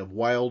on. We have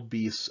wild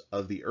beasts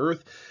of the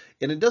earth,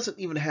 and it doesn't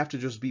even have to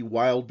just be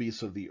wild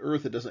beasts of the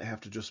earth. It doesn't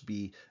have to just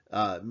be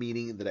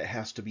meaning that it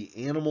has to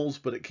be animals,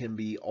 but it can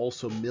be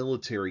also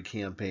military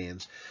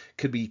campaigns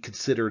could be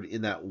considered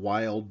in that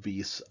wild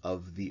beasts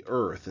of the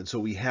earth. And so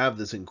we have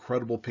this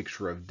incredible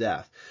picture of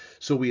death.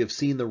 So we have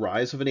seen the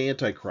rise of an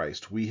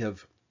antichrist. We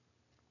have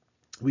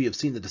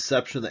seen the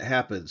deception that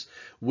happens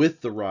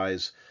with the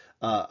rise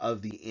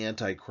of the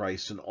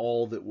Antichrist and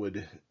all that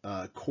would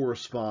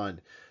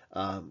correspond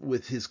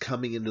with his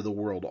coming into the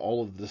world,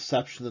 all of the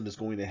deception that is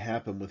going to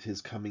happen with his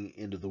coming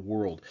into the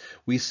world.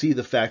 We see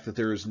the fact that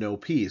there is no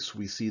peace.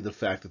 We see the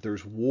fact that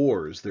there's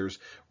wars, there's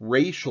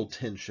racial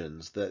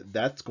tensions,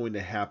 that's going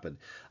to happen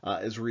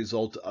as a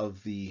result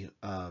of the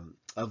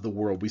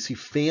world. We see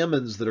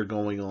famines that are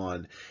going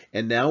on,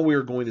 and now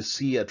we're going to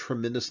see a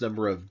tremendous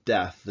number of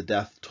death, the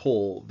death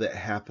toll that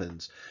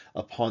happens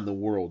upon the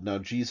world. Now,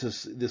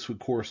 this would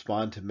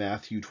correspond to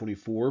Matthew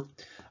 24,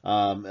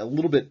 a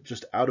little bit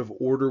just out of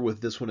order with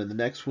this one and the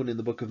next one in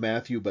the book of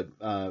Matthew, but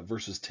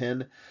verses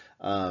 10,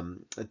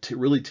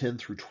 really 10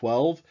 through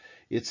 12,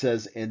 it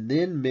says, "And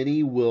then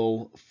many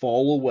will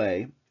fall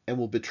away and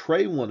will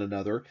betray one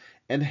another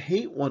and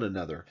hate one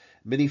another.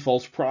 Many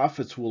false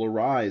prophets will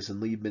arise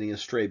and lead many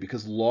astray,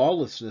 because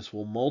lawlessness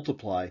will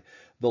multiply.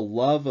 The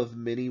love of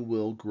many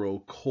will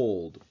grow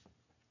cold."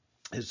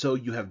 And so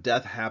you have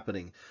death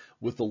happening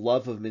with the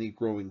love of many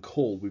growing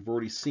cold. We've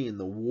already seen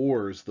the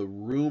wars, the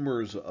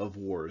rumors of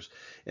wars.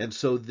 And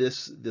so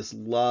this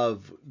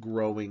love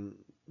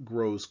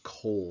grows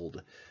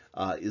cold.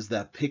 Is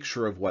that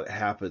picture of what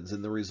happens,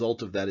 and the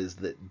result of that is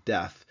that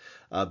death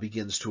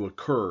begins to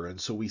occur.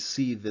 And so we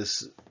see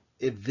this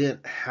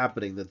event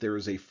happening, that there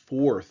is a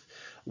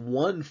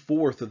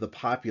 1/4 of the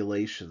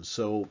population,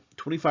 so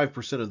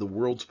 25% of the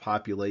world's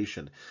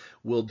population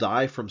will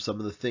die from some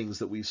of the things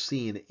that we've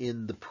seen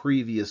in the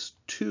previous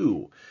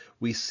two.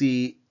 We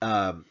see,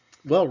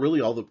 really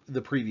all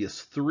the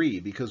previous three,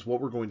 because what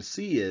we're going to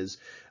see is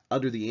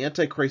Under the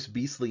Antichrist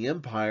beastly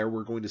empire,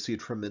 we're going to see a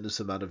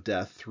tremendous amount of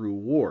death through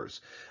wars.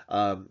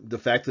 The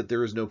fact that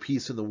there is no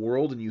peace in the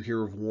world and you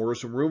hear of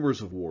wars and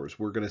rumors of wars,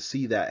 we're going to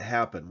see that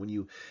happen. When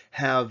you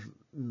have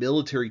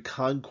military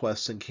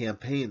conquests and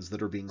campaigns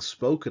that are being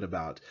spoken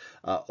about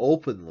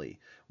openly,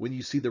 when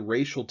you see the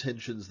racial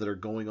tensions that are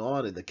going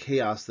on and the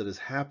chaos that is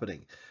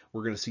happening,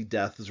 we're going to see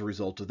death as a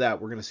result of that.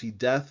 We're going to see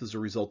death as a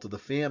result of the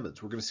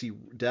famines. We're going to see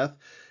death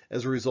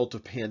as a result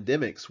of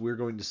pandemics. We're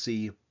going to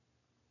see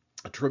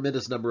a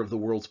tremendous number of the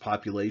world's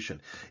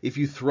population. If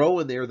you throw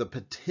in there the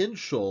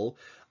potential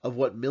of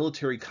what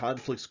military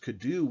conflicts could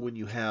do when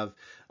you have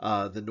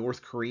the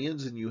North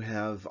Koreans and you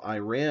have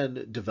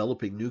Iran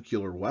developing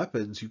nuclear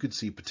weapons, you could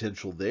see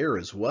potential there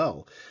as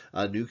well.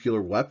 Nuclear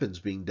weapons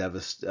being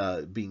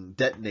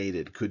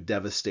detonated could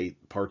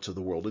devastate parts of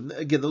the world. And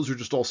again, those are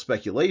just all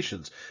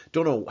speculations.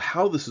 Don't know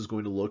how this is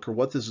going to look or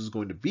what this is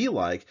going to be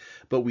like,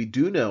 but we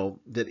do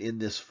know that in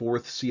this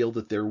fourth seal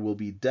that there will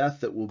be death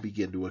that will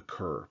begin to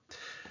occur.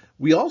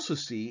 We also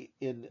see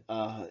in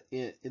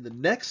the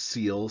next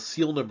seal,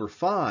 seal number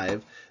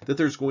 5, that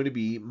there's going to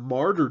be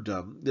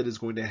martyrdom that is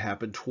going to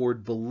happen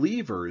toward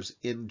believers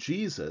in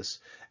Jesus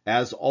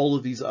as all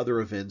of these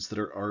other events that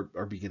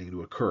are beginning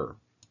to occur.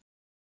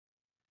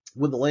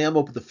 When the Lamb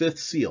opened the 5th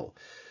seal,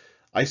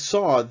 I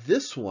saw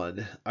this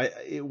one.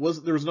 There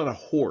was not a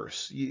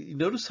horse. You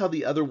notice how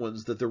the other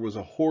ones that there was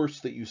a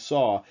horse that you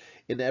saw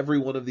in every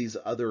one of these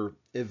other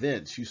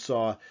events. You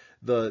saw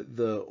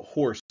the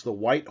horse, the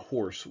white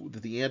horse,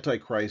 the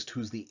Antichrist,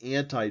 who's the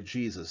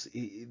anti-Jesus.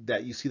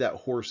 That you see that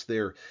horse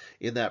there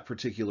in that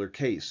particular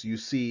case. You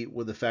see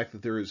with the fact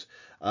that there is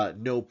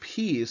no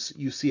peace,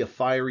 you see a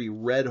fiery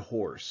red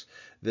horse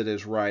that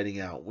is riding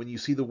out. When you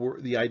see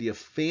the idea of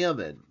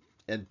famine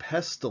and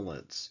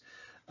pestilence.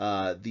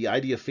 The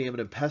idea of famine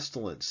and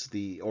pestilence,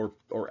 or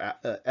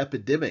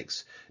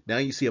epidemics. Now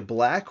you see a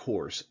black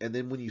horse, and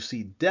then when you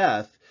see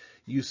death,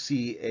 you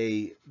see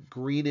a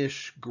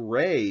greenish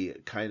gray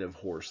kind of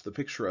horse, the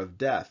picture of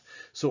death.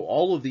 So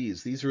all of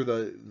these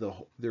are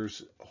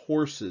there's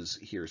horses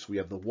here. So we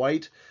have the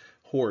white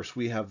horse,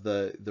 we have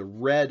the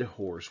red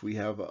horse, we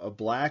have a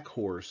black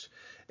horse,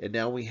 and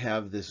now we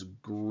have this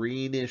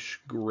greenish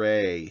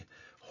gray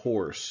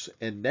horse.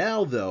 And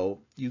now though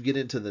you get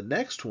into the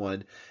next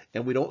one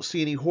and we don't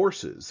see any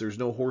horses. There's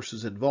no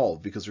horses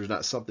involved because there's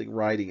not something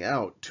riding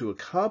out to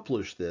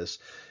accomplish this.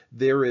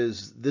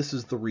 This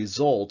is the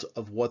result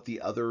of what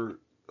the other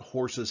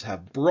horses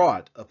have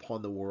brought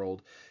upon the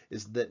world,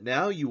 is that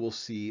now you will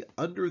see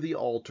under the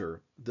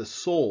altar the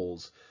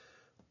souls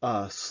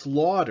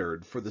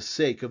slaughtered for the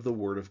sake of the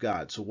word of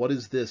God. So what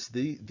is this?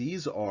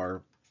 These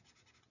are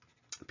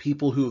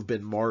people who have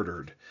been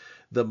martyred,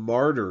 the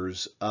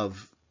martyrs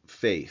of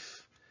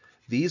faith.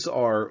 These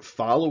are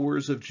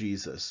followers of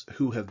Jesus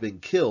who have been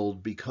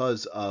killed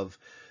because of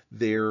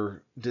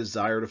their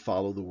desire to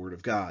follow the word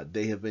of God.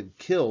 They have been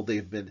killed,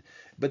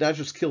 but not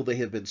just killed, they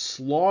have been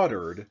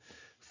slaughtered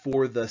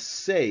for the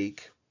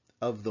sake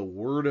of the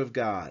word of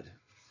God.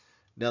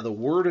 Now the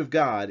word of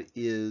God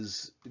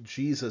is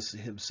Jesus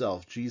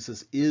himself.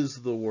 Jesus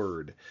is the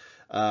word.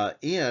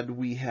 And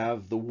we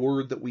have the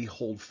word that we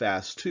hold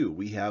fast to.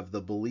 We have the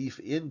belief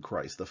in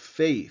Christ, the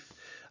faith,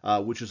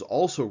 which is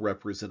also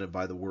represented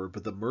by the word.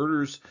 But the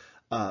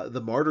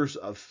martyrs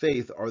of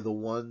faith are the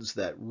ones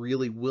that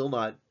really will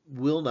not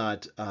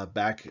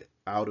back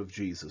out of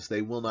Jesus.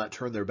 They will not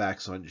turn their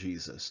backs on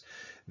Jesus.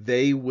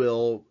 They're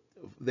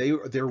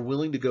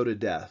willing to go to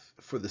death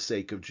for the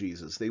sake of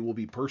Jesus. They will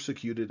be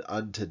persecuted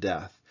unto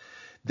death.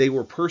 They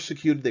were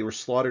persecuted, they were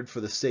slaughtered for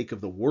the sake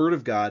of the word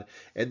of God,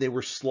 and they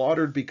were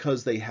slaughtered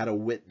because they had a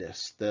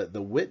witness.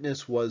 The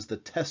witness was the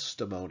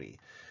testimony.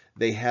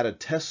 They had a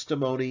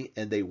testimony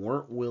and they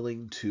weren't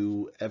willing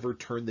to ever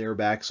turn their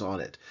backs on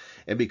it.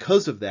 And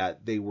because of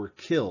that, they were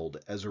killed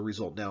as a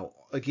result. Now,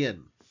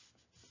 again,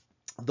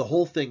 the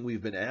whole thing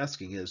we've been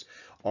asking is,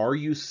 are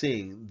you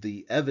seeing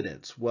the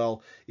evidence?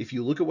 Well, if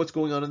you look at what's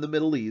going on in the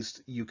Middle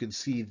East, you can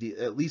see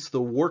at least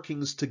the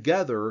workings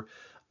together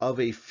of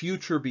a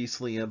future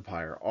beastly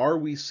empire. Are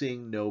we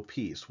seeing no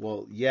peace?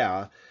 Well,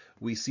 yeah,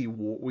 we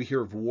hear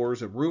of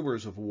wars and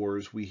rumors of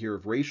wars. We hear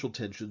of racial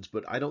tensions,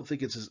 but I don't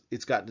think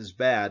it's gotten as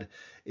bad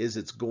as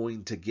it's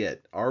going to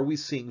get. Are we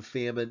seeing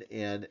famine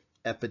and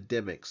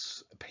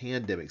epidemics,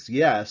 pandemics?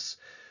 Yes,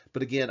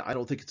 but again, I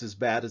don't think it's as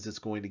bad as it's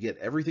going to get.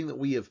 Everything that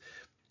we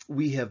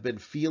have been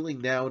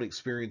feeling now and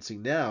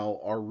experiencing now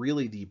are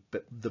really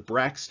the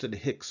Braxton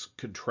Hicks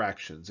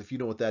contractions. If you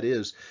know what that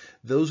is,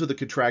 those are the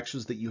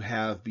contractions that you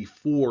have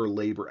before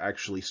labor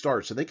actually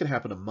starts. And they can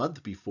happen a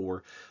month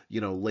before,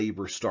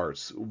 labor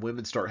starts.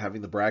 Women start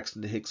having the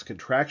Braxton Hicks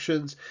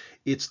contractions.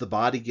 It's the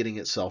body getting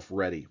itself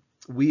ready.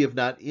 We have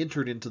not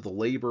entered into the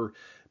labor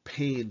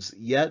pains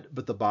yet,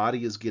 but the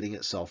body is getting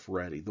itself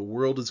ready. The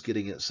world is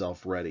getting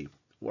itself ready.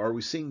 Are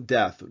we seeing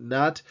death?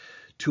 Not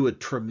to a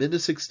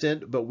tremendous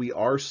extent, but we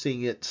are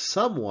seeing it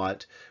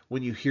somewhat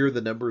when you hear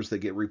the numbers that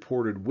get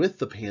reported with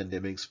the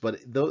pandemics. But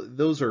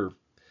those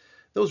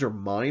are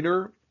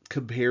minor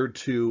compared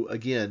to,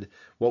 again,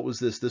 what was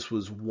this? This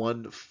was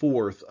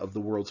 1/4 of the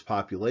world's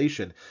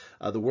population.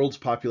 The world's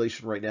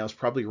population right now is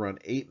probably around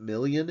 8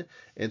 million,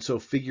 and so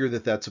figure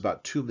that that's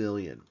about 2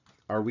 million.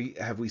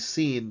 Have we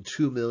seen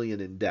 2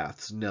 million in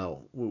deaths?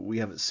 No, we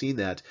haven't seen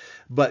that,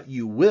 but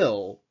you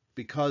will,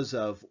 because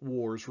of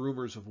wars,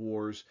 rumors of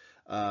wars,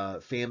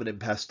 famine and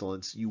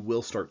pestilence, you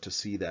will start to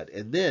see that.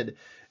 And then,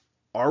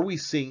 are we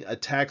seeing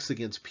attacks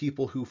against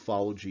people who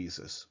follow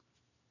Jesus?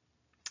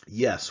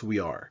 Yes, we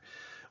are.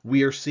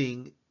 We are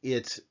seeing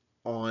it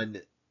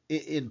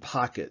in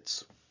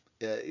pockets.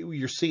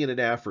 You're seeing it in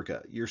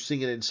Africa. You're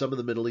seeing it in some of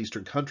the Middle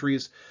Eastern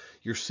countries.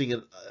 You're seeing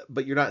it,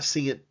 but you're not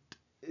seeing it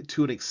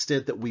to an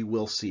extent that we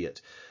will see it.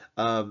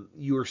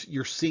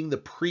 You're seeing the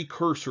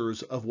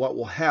precursors of what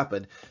will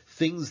happen,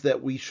 things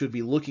that we should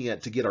be looking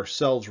at to get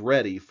ourselves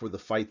ready for the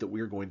fight that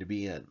we're going to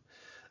be in.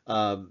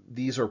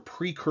 These are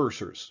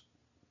precursors.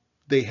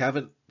 They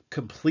haven't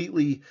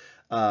completely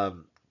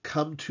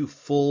come to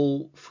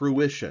full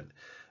fruition,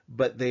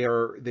 but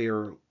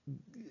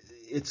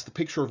it's the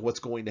picture of what's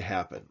going to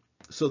happen.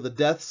 So the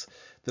deaths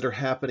that are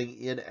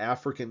happening in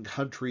African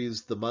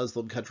countries, the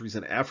Muslim countries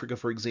in Africa,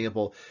 for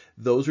example,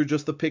 those are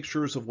just the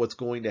pictures of what's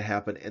going to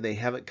happen, and they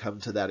haven't come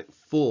to that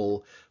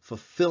full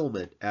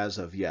fulfillment as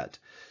of yet.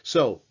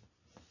 So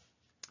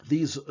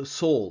these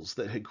souls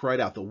that had cried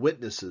out, the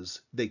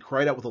witnesses, they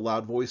cried out with a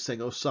loud voice,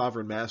 saying, "O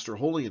sovereign master,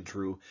 holy and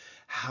true,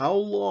 how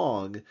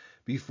long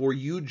before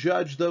you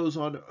judge those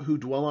who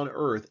dwell on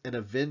earth and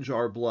avenge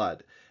our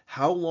blood?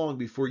 How long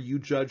before you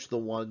judge the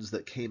ones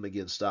that came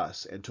against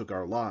us and took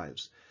our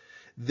lives?"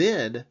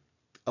 Then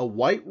a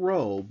white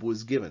robe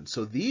was given.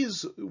 So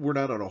these were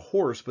not on a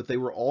horse, but they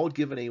were all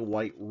given a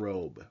white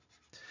robe.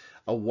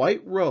 A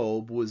white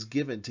robe was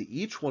given to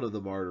each one of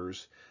the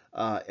martyrs,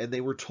 and they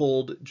were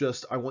told,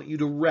 just, I want you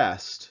to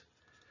rest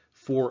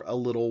for a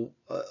little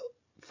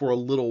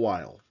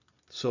while.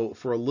 So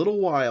for a little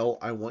while,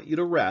 I want you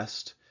to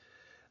rest.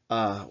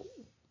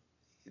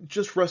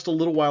 Just rest a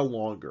little while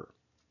longer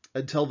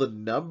until the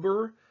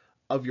number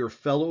of your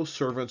fellow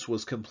servants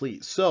was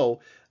complete. So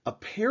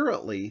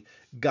apparently,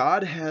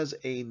 God has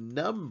a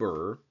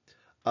number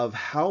of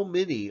how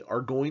many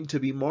are going to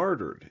be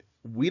martyred.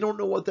 We don't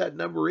know what that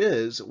number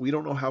is. We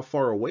don't know how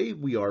far away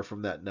we are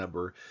from that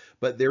number,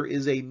 but there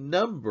is a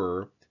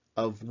number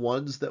of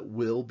ones that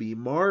will be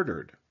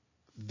martyred.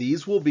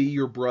 These will be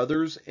your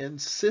brothers and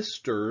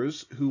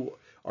sisters who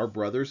are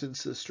brothers and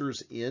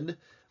sisters in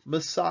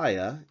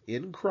Messiah,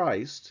 in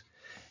Christ.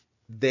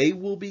 They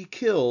will be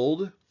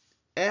killed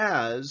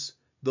as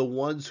the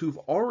ones who've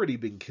already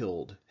been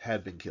killed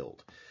had been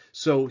killed.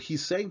 So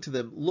he's saying to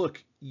them,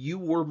 look, you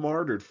were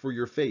martyred for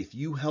your faith.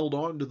 You held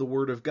on to the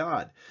word of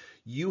God.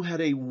 You had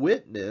a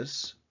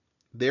witness.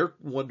 They're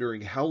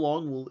wondering, how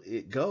long will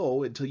it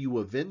go until you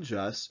avenge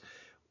us?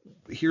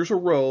 Here's a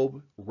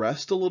robe.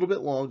 Rest a little bit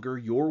longer.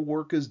 Your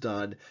work is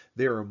done.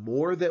 There are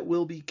more that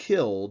will be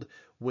killed.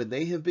 When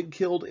they have been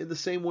killed in the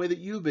same way that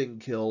you've been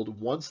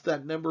killed, once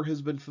that number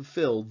has been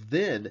fulfilled,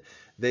 then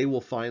they will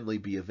finally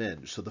be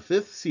avenged. So the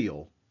fifth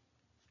seal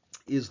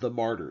is the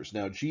martyrs.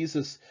 Now,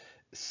 Jesus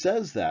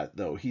says that,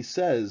 though. He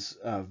says,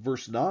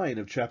 verse 9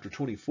 of chapter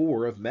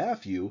 24 of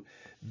Matthew,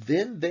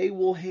 "Then they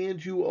will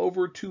hand you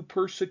over to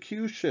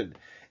persecution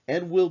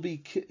and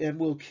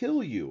will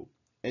kill you,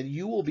 and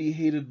you will be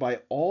hated by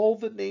all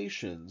the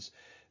nations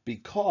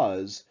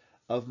because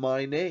of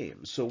my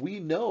name." So we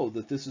know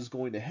that this is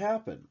going to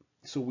happen.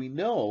 So we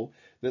know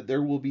that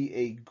there will be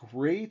a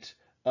great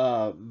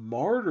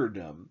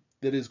martyrdom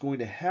that is going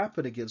to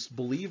happen against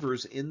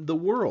believers in the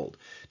world.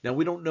 Now,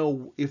 we don't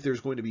know if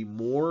there's going to be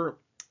more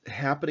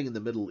happening in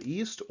the Middle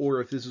East or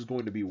if this is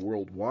going to be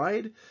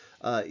worldwide,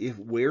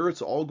 where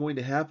it's all going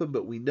to happen,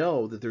 but we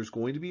know that there's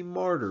going to be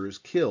martyrs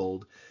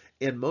killed,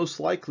 and most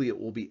likely it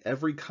will be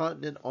every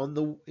continent on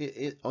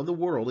the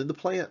world,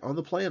 on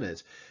the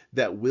planet,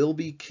 that will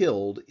be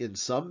killed in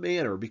some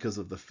manner because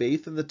of the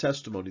faith and the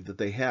testimony that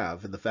they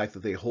have and the fact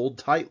that they hold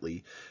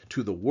tightly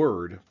to the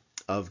word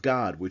of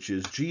God, which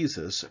is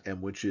Jesus,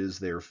 and which is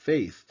their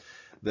faith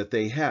that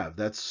they have.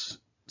 That's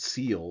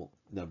seal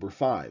number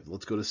 5.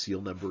 Let's go to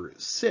seal number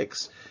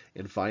 6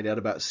 and find out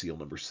about seal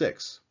number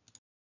 6.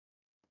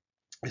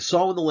 I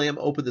saw when the Lamb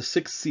opened the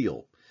 6th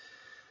seal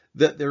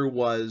that there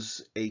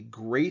was a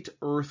great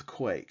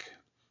earthquake.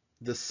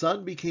 The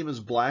sun became as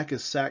black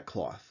as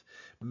sackcloth,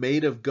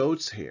 made of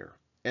goat's hair,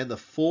 and the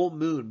full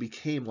moon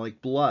became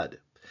like blood.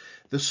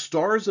 The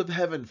stars of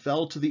heaven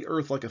fell to the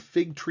earth like a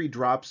fig tree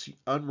drops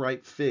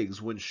unripe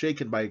figs when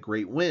shaken by a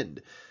great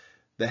wind.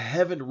 The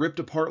heaven ripped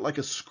apart like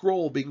a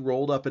scroll being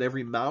rolled up, and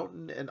every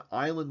mountain and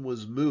island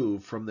was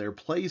moved from their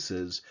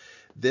places.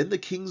 Then the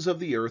kings of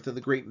the earth and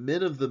the great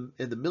men and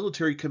the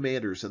military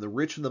commanders and the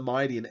rich and the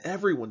mighty and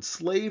everyone,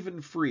 slave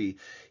and free,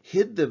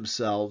 hid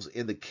themselves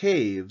in the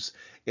caves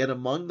and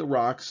among the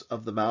rocks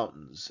of the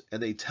mountains.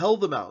 And they tell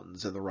the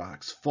mountains and the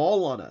rocks,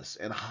 "Fall on us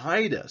and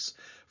hide us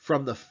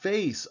from the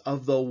face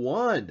of the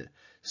one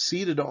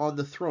seated on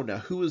the throne." Now,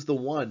 who is the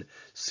one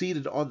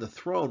seated on the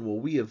throne? Well,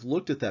 we have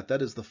looked at that.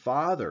 That is the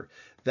Father.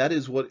 That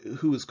is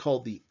who is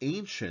called the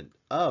Ancient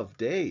of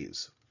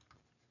Days.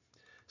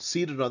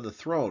 seated on the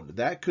throne.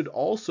 That could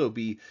also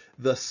be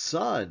the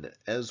Son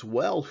as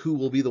well, who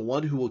will be the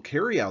one who will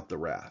carry out the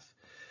wrath.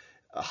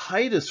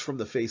 Hide us from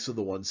the face of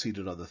the one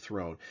seated on the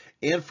throne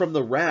and from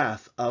the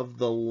wrath of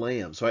the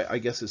Lamb. So I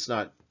guess it's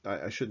not,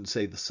 I shouldn't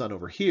say the Son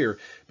over here,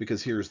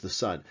 because here's the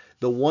Son.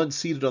 The one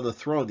seated on the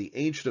throne, the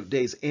Ancient of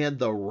Days, and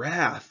the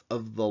wrath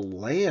of the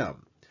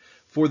Lamb.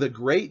 For the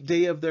great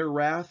day of their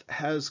wrath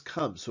has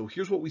come. So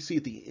here's what we see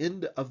at the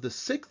end of the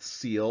 6th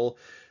seal.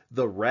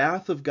 The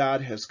wrath of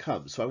God has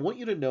come. So I want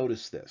you to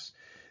notice this,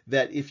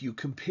 that if you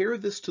compare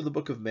this to the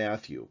book of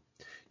Matthew,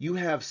 you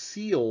have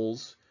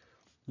seals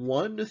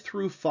 1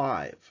 through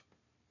 5.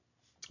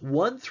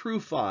 1 through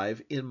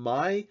 5, in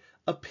my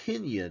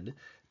opinion,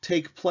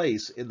 take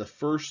place in the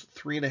first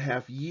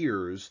 3.5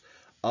 years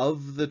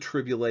of the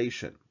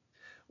tribulation.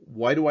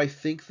 Why do I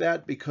think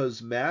that?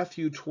 Because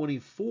Matthew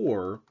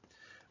 24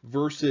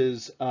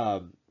 verses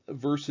 4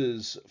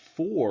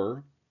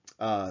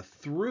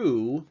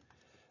 through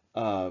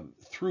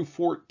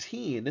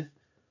 14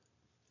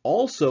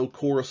 also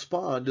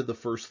correspond to the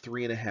first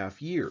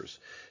 3.5 years.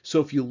 So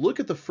if you look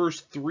at the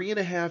first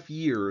 3.5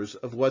 years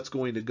of what's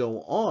going to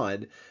go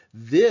on,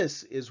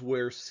 this is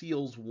where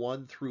seals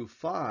 1 through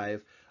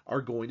 5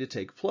 are going to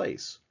take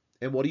place.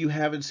 And what do you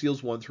have in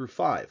seals 1 through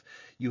 5?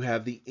 You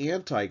have the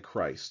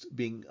Antichrist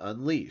being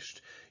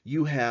unleashed.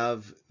 You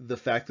have the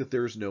fact that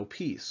there's no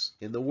peace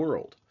in the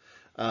world.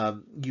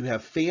 You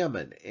have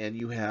famine, and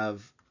you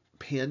have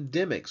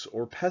pandemics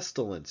or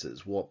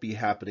pestilences will be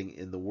happening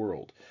in the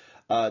world.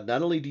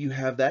 Not only do you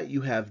have that,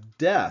 you have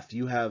death.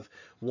 You have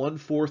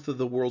 1/4 of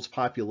the world's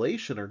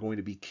population are going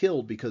to be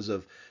killed because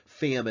of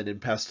famine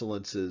and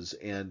pestilences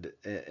and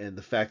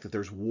the fact that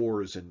there's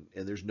wars and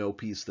there's no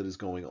peace that is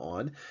going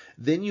on.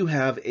 Then you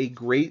have a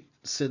great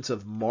sense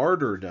of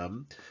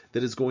martyrdom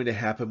that is going to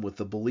happen with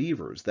the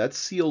believers. That's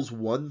seals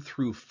 1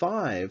 through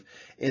 5,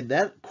 and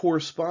that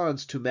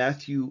corresponds to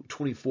Matthew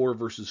 24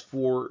 verses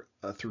 4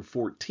 through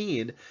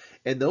 14,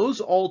 and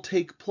those all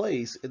take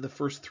place in the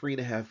first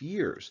 3.5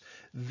 years.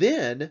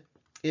 Then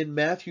in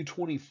Matthew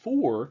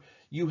 24,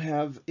 you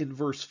have in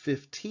verse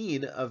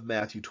 15 of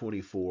Matthew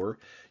 24,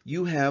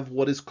 you have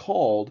what is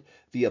called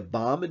the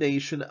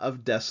abomination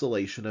of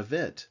desolation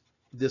event.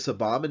 This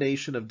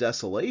abomination of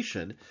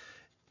desolation,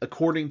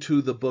 according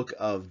to the book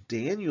of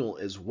Daniel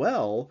as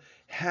well,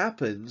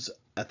 happens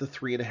at the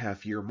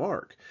 3.5 year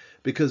mark,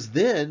 because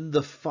then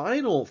the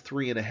final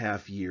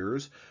 3.5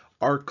 years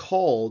are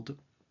called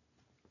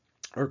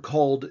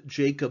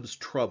Jacob's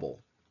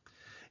trouble.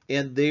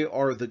 And they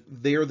are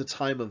the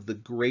time of the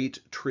great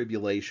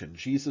tribulation.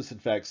 Jesus, in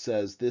fact,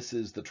 says this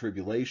is the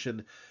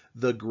tribulation,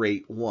 the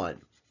great one.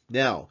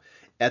 Now,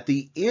 at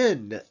the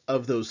end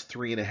of those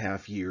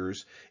 3.5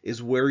 years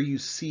is where you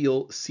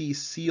see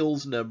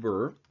seals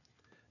number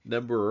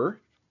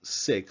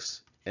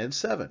 6 and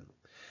 7.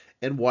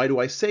 And why do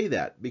I say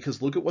that?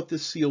 Because look at what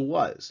this seal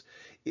was.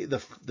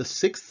 The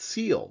 6th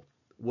seal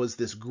was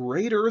this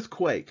great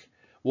earthquake.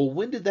 Well,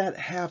 when did that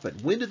happen?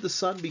 When did the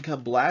sun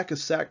become black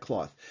as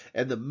sackcloth,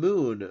 and the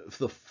moon,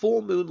 the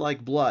full moon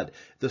like blood,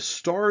 the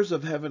stars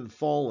of heaven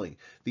falling,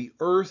 the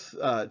earth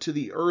to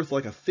the earth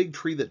like a fig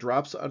tree that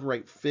drops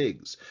unripe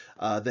figs,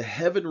 the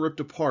heaven ripped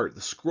apart,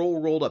 the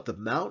scroll rolled up, the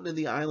mountain and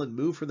the island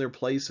moved from their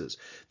places.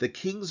 The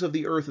kings of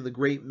the earth and the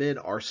great men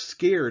are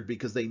scared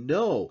because they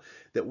know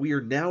that we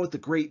are now at the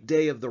great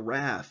day of the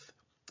wrath.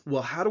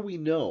 Well, how do we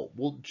know?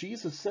 Well,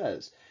 Jesus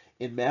says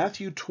in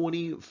Matthew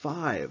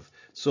 25,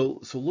 so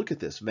look at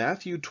this,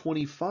 Matthew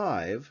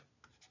 25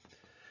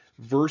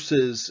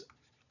 verses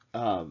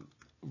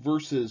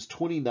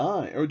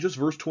 29, or just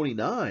verse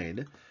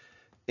 29,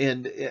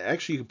 and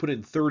actually you can put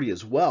in 30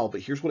 as well,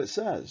 but here's what it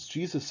says.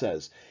 Jesus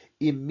says,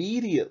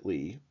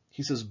 immediately,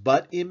 he says,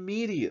 but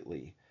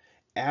immediately,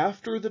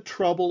 after the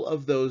trouble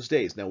of those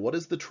days. Now, what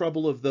is the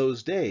trouble of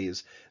those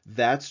days?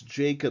 That's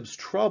Jacob's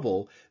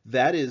trouble.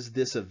 That is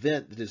this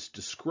event that is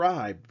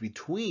described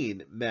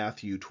between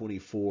Matthew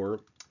 24,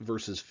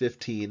 verses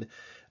 15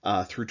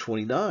 through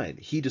 29.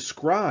 He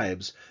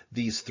describes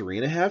these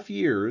 3.5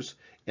 years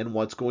and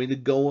what's going to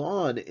go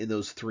on in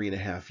those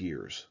 3.5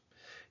 years.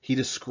 He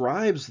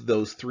describes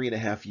those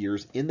 3.5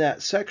 years in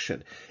that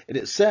section. And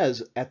it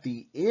says at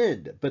the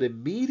end, but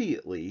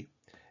immediately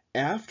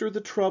after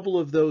the trouble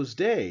of those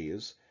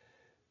days,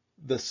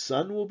 the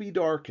sun will be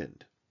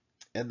darkened,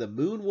 and the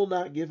moon will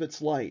not give its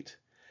light,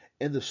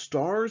 and the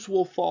stars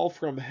will fall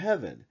from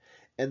heaven,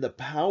 and the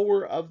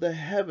power of the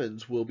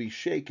heavens will be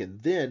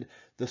shaken. Then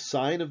the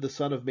sign of the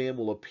Son of Man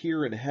will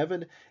appear in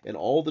heaven, and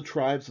all the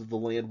tribes of the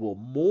land will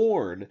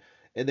mourn,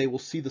 and they will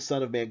see the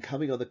Son of Man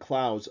coming on the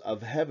clouds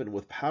of heaven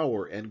with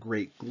power and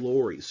great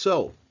glory.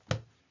 So,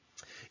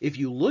 if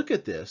you look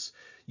at this,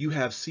 you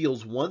have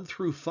seals 1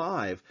 through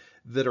 5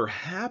 that are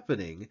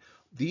happening.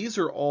 These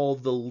are all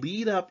the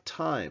lead-up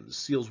times.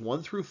 Seals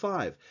 1 through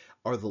 5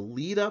 are the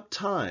lead-up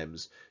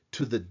times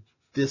to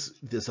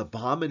this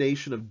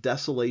abomination of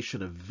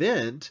desolation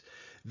event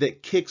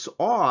that kicks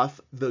off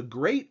the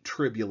Great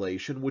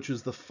Tribulation, which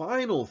is the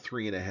final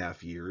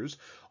 3.5 years,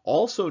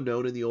 also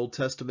known in the Old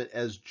Testament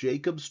as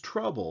Jacob's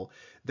trouble.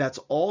 That's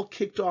all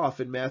kicked off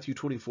in Matthew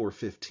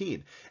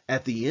 24:15.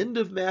 At the end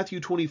of Matthew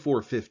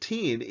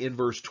 24:15, in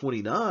verse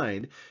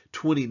 29,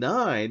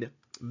 29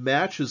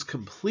 matches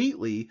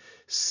completely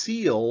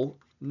seal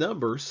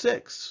number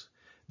 6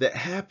 that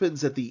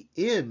happens at the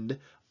end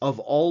of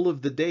all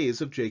of the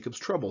days of Jacob's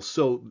trouble.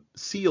 So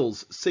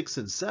seals 6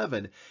 and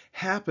 7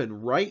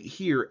 happen right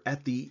here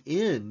at the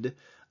end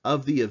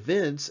of the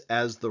events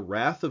as the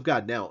wrath of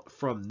God. Now,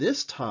 from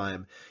this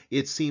time,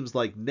 it seems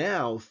like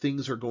now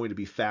things are going to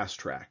be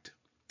fast-tracked.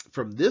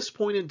 From this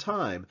point in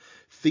time,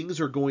 things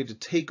are going to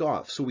take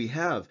off. So we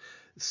have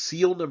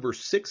seal number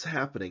 6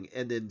 happening,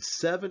 and then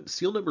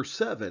seal number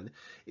 7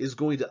 is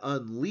going to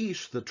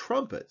unleash the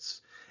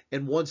trumpets.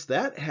 And once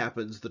that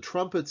happens, the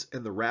trumpets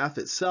and the wrath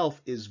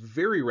itself is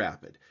very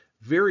rapid,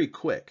 very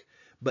quick.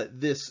 But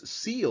the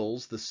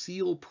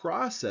seal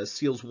process,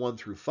 seals 1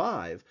 through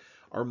 5,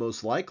 are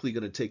most likely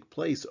going to take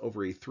place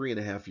over a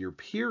 3.5-year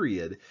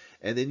period.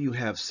 And then you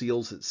have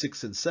seals at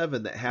 6 and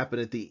 7 that happen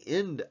at the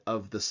end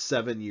of the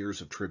 7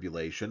 years of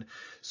tribulation.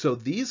 So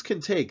these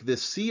can take,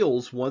 this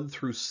seals 1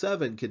 through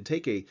 7 can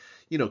take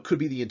could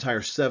be the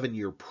entire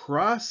 7-year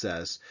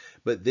process.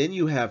 But then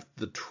you have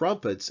the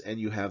trumpets and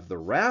you have the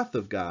wrath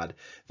of God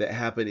that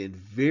happen in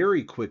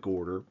very quick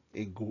order,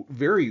 in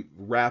very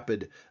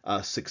rapid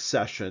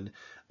succession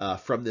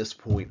from this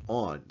point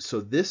on. So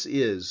this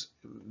is,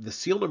 the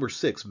seal number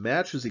 6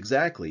 matches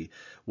exactly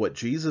what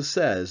Jesus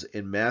says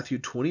in Matthew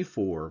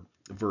 24,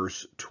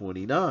 verse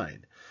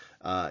 29.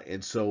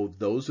 And so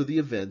those are the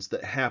events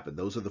that happen.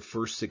 Those are the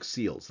first 6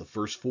 seals. The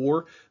first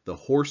 4, the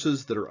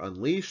horses that are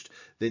unleashed.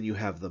 Then you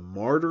have the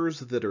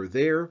martyrs that are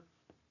there.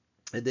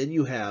 And then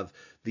you have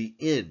the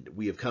end.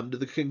 We have come to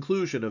the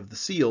conclusion of the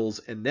seals,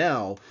 and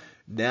now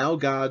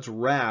God's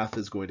wrath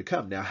is going to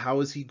come. Now,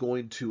 how is he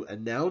going to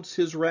announce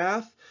his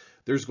wrath?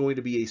 There's going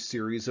to be a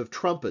series of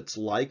trumpets,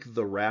 like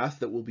the wrath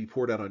that will be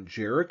poured out on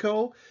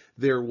Jericho.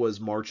 There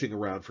was marching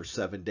around for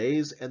 7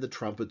 days, and the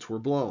trumpets were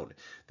blown.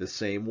 The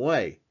same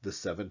way, the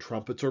 7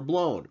 trumpets are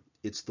blown.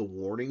 It's the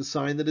warning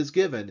sign that is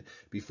given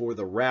before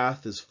the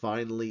wrath is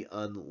finally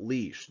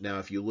unleashed. Now,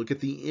 if you look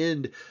at the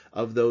end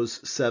of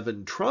those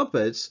 7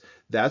 trumpets,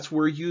 that's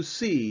where you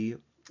see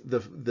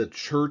the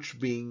church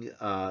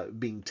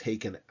being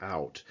taken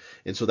out.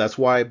 And so that's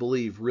why I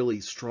believe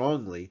really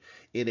strongly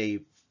in a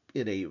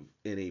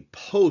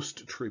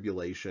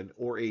post-tribulation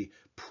or a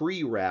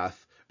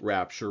pre-wrath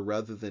rapture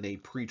rather than a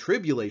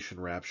pre-tribulation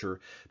rapture,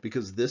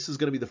 because this is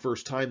going to be the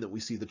first time that we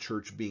see the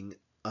church being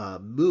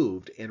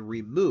moved and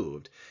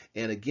removed.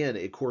 And again,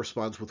 it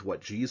corresponds with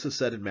what Jesus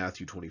said in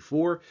Matthew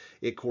 24.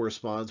 It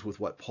corresponds with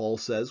what Paul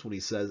says when he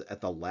says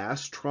at the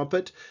last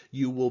trumpet,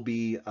 you will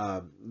be,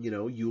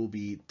 you will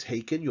be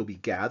taken, you'll be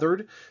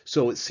gathered.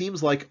 So it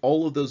seems like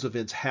all of those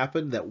events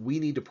happen, that we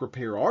need to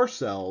prepare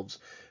ourselves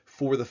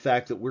for the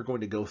fact that we're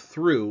going to go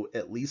through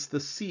at least the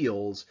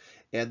seals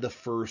and the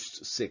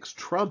first 6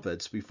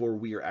 trumpets before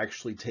we are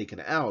actually taken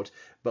out.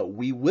 But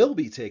we will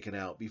be taken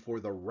out before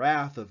the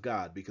wrath of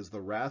God, because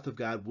the wrath of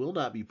God will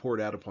not be poured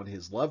out upon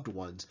his loved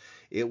ones.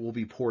 It will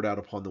be poured out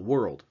upon the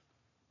world.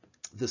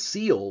 The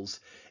seals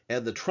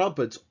and the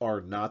trumpets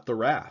are not the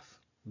wrath.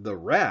 The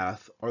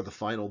wrath are the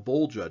final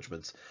bowl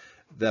judgments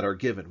that are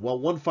given. Well,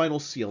 one final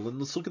seal, and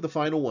let's look at the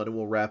final one, and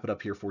we'll wrap it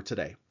up here for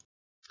today.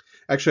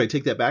 Actually, I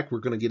take that back. We're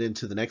going to get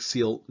into the next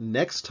seal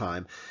next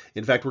time.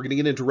 In fact, we're going to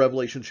get into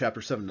Revelation chapter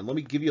 7. And let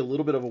me give you a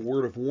little bit of a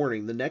word of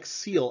warning. The next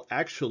seal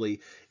actually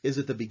is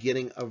at the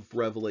beginning of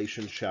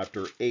Revelation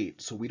chapter 8.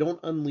 So we don't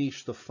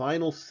unleash the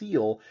final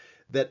seal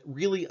that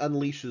really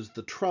unleashes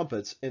the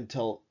trumpets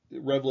until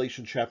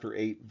Revelation chapter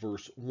 8,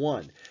 verse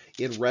 1.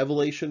 In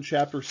Revelation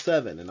chapter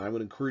 7, and I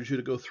would encourage you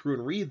to go through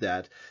and read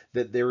that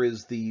there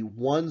is the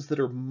ones that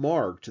are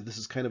marked. This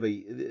is kind of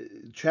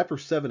chapter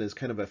 7 is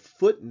kind of a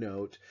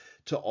footnote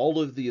to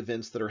all of the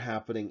events that are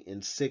happening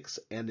in 6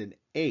 and in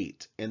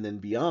 8 and then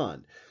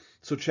beyond.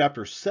 So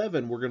chapter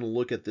 7, we're going to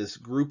look at this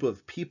group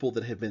of people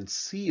that have been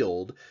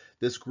sealed,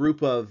 this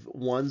group of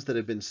ones that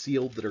have been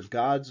sealed that are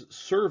God's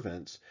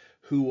servants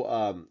who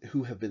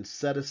have been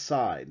set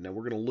aside. Now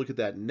we're going to look at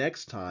that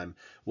next time.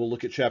 We'll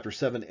look at chapter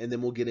 7, and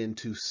then we'll get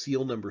into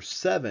seal number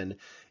 7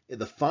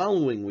 the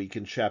following week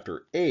in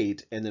chapter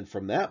 8, and then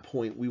from that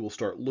point we will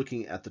start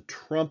looking at the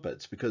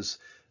trumpets, because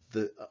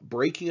the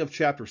breaking of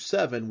chapter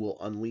 7 will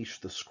unleash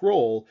the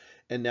scroll,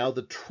 and now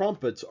the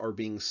trumpets are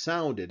being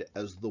sounded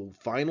as the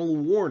final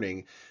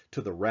warning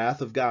to the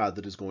wrath of God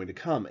that is going to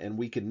come, and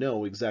we can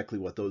know exactly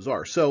what those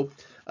are. So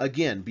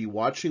again, be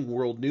watching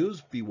world news,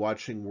 be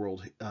watching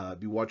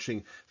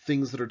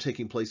things that are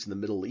taking place in the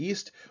Middle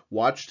East.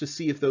 Watch to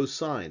see if those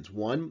signs,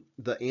 one,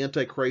 the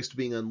Antichrist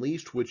being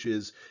unleashed, which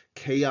is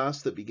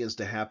chaos that begins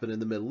to happen in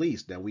the Middle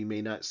East. Now we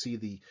may not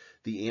see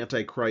the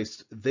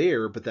Antichrist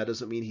there, but that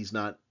doesn't mean he's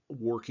not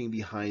working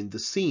behind the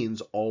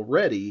scenes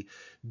already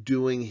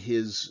doing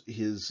his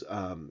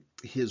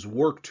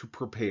work to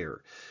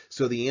prepare.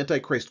 So the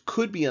Antichrist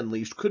could be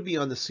unleashed, could be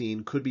on the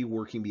scene, could be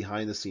working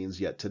behind the scenes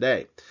yet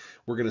today.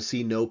 We're going to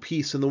see no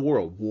peace in the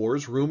world.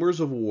 Wars, rumors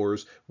of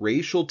wars,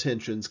 racial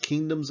tensions,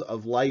 kingdoms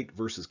of light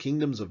versus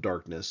kingdoms of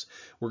darkness.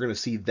 We're going to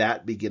see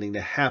that beginning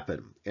to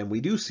happen. And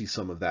we do see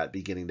some of that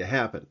beginning to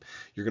happen.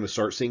 You're going to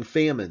start seeing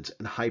famines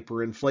and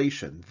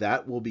hyperinflation.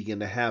 That will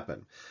begin to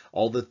happen.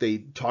 All that they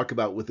talk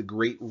about with the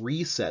Great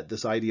Reset,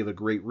 this idea of a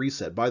Great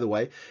Reset. By the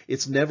way,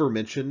 it's never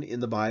mentioned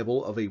in the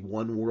Bible of a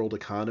one world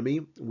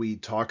economy. We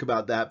talk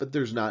about that, but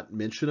there's not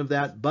mention of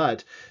that.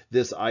 But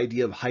this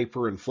idea of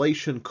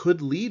hyperinflation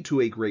could lead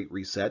to a Great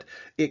Reset.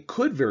 It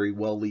could very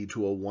well lead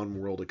to a one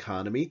world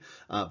economy,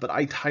 but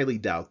I highly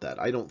doubt that.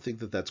 I don't think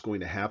that that's going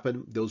to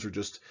happen. Those are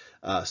just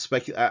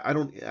I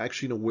don't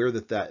actually know where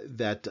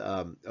that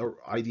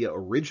idea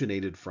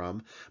originated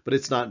from, but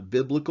it's not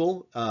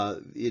biblical.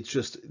 It's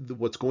just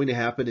what's going to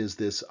happen is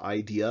this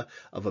idea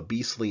of a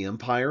beastly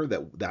empire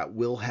that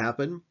will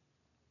happen.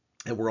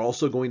 And we're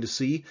also going to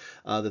see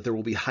that there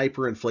will be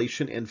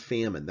hyperinflation and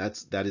famine.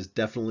 That is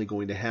definitely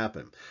going to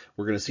happen.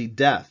 We're going to see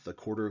death. A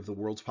quarter of the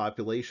world's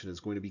population is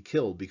going to be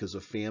killed because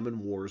of famine,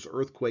 wars,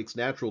 earthquakes,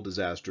 natural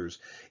disasters,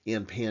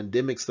 and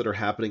pandemics that are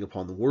happening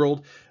upon the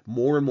world.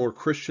 More and more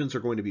Christians are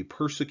going to be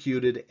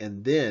persecuted,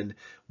 and then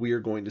we are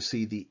going to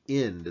see the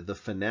end, the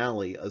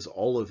finale, as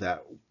all of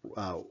that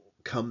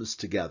comes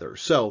together.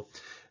 So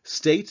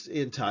stay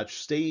in touch,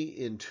 stay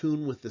in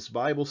tune with this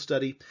Bible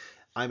study.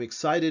 I'm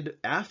excited.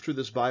 After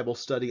this Bible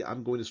study,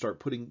 I'm going to start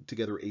putting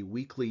together a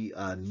weekly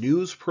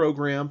news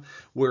program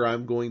where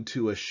I'm going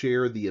to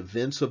share the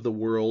events of the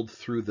world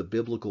through the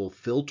biblical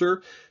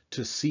filter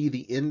to see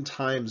the end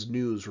times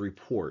news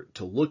report,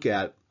 to look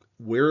at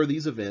where are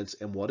these events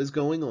and what is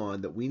going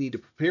on that we need to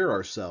prepare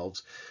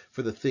ourselves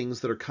for the things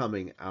that are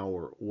coming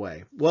our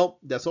way. Well,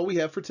 that's all we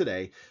have for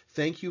today.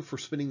 Thank you for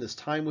spending this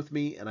time with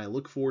me, and I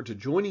look forward to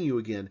joining you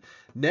again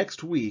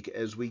next week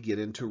as we get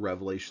into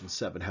Revelation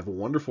 7. Have a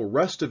wonderful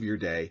rest of your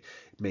day.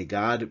 May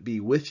God be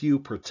with you,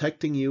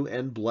 protecting you,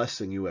 and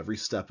blessing you every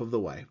step of the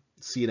way.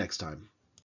 See you next time.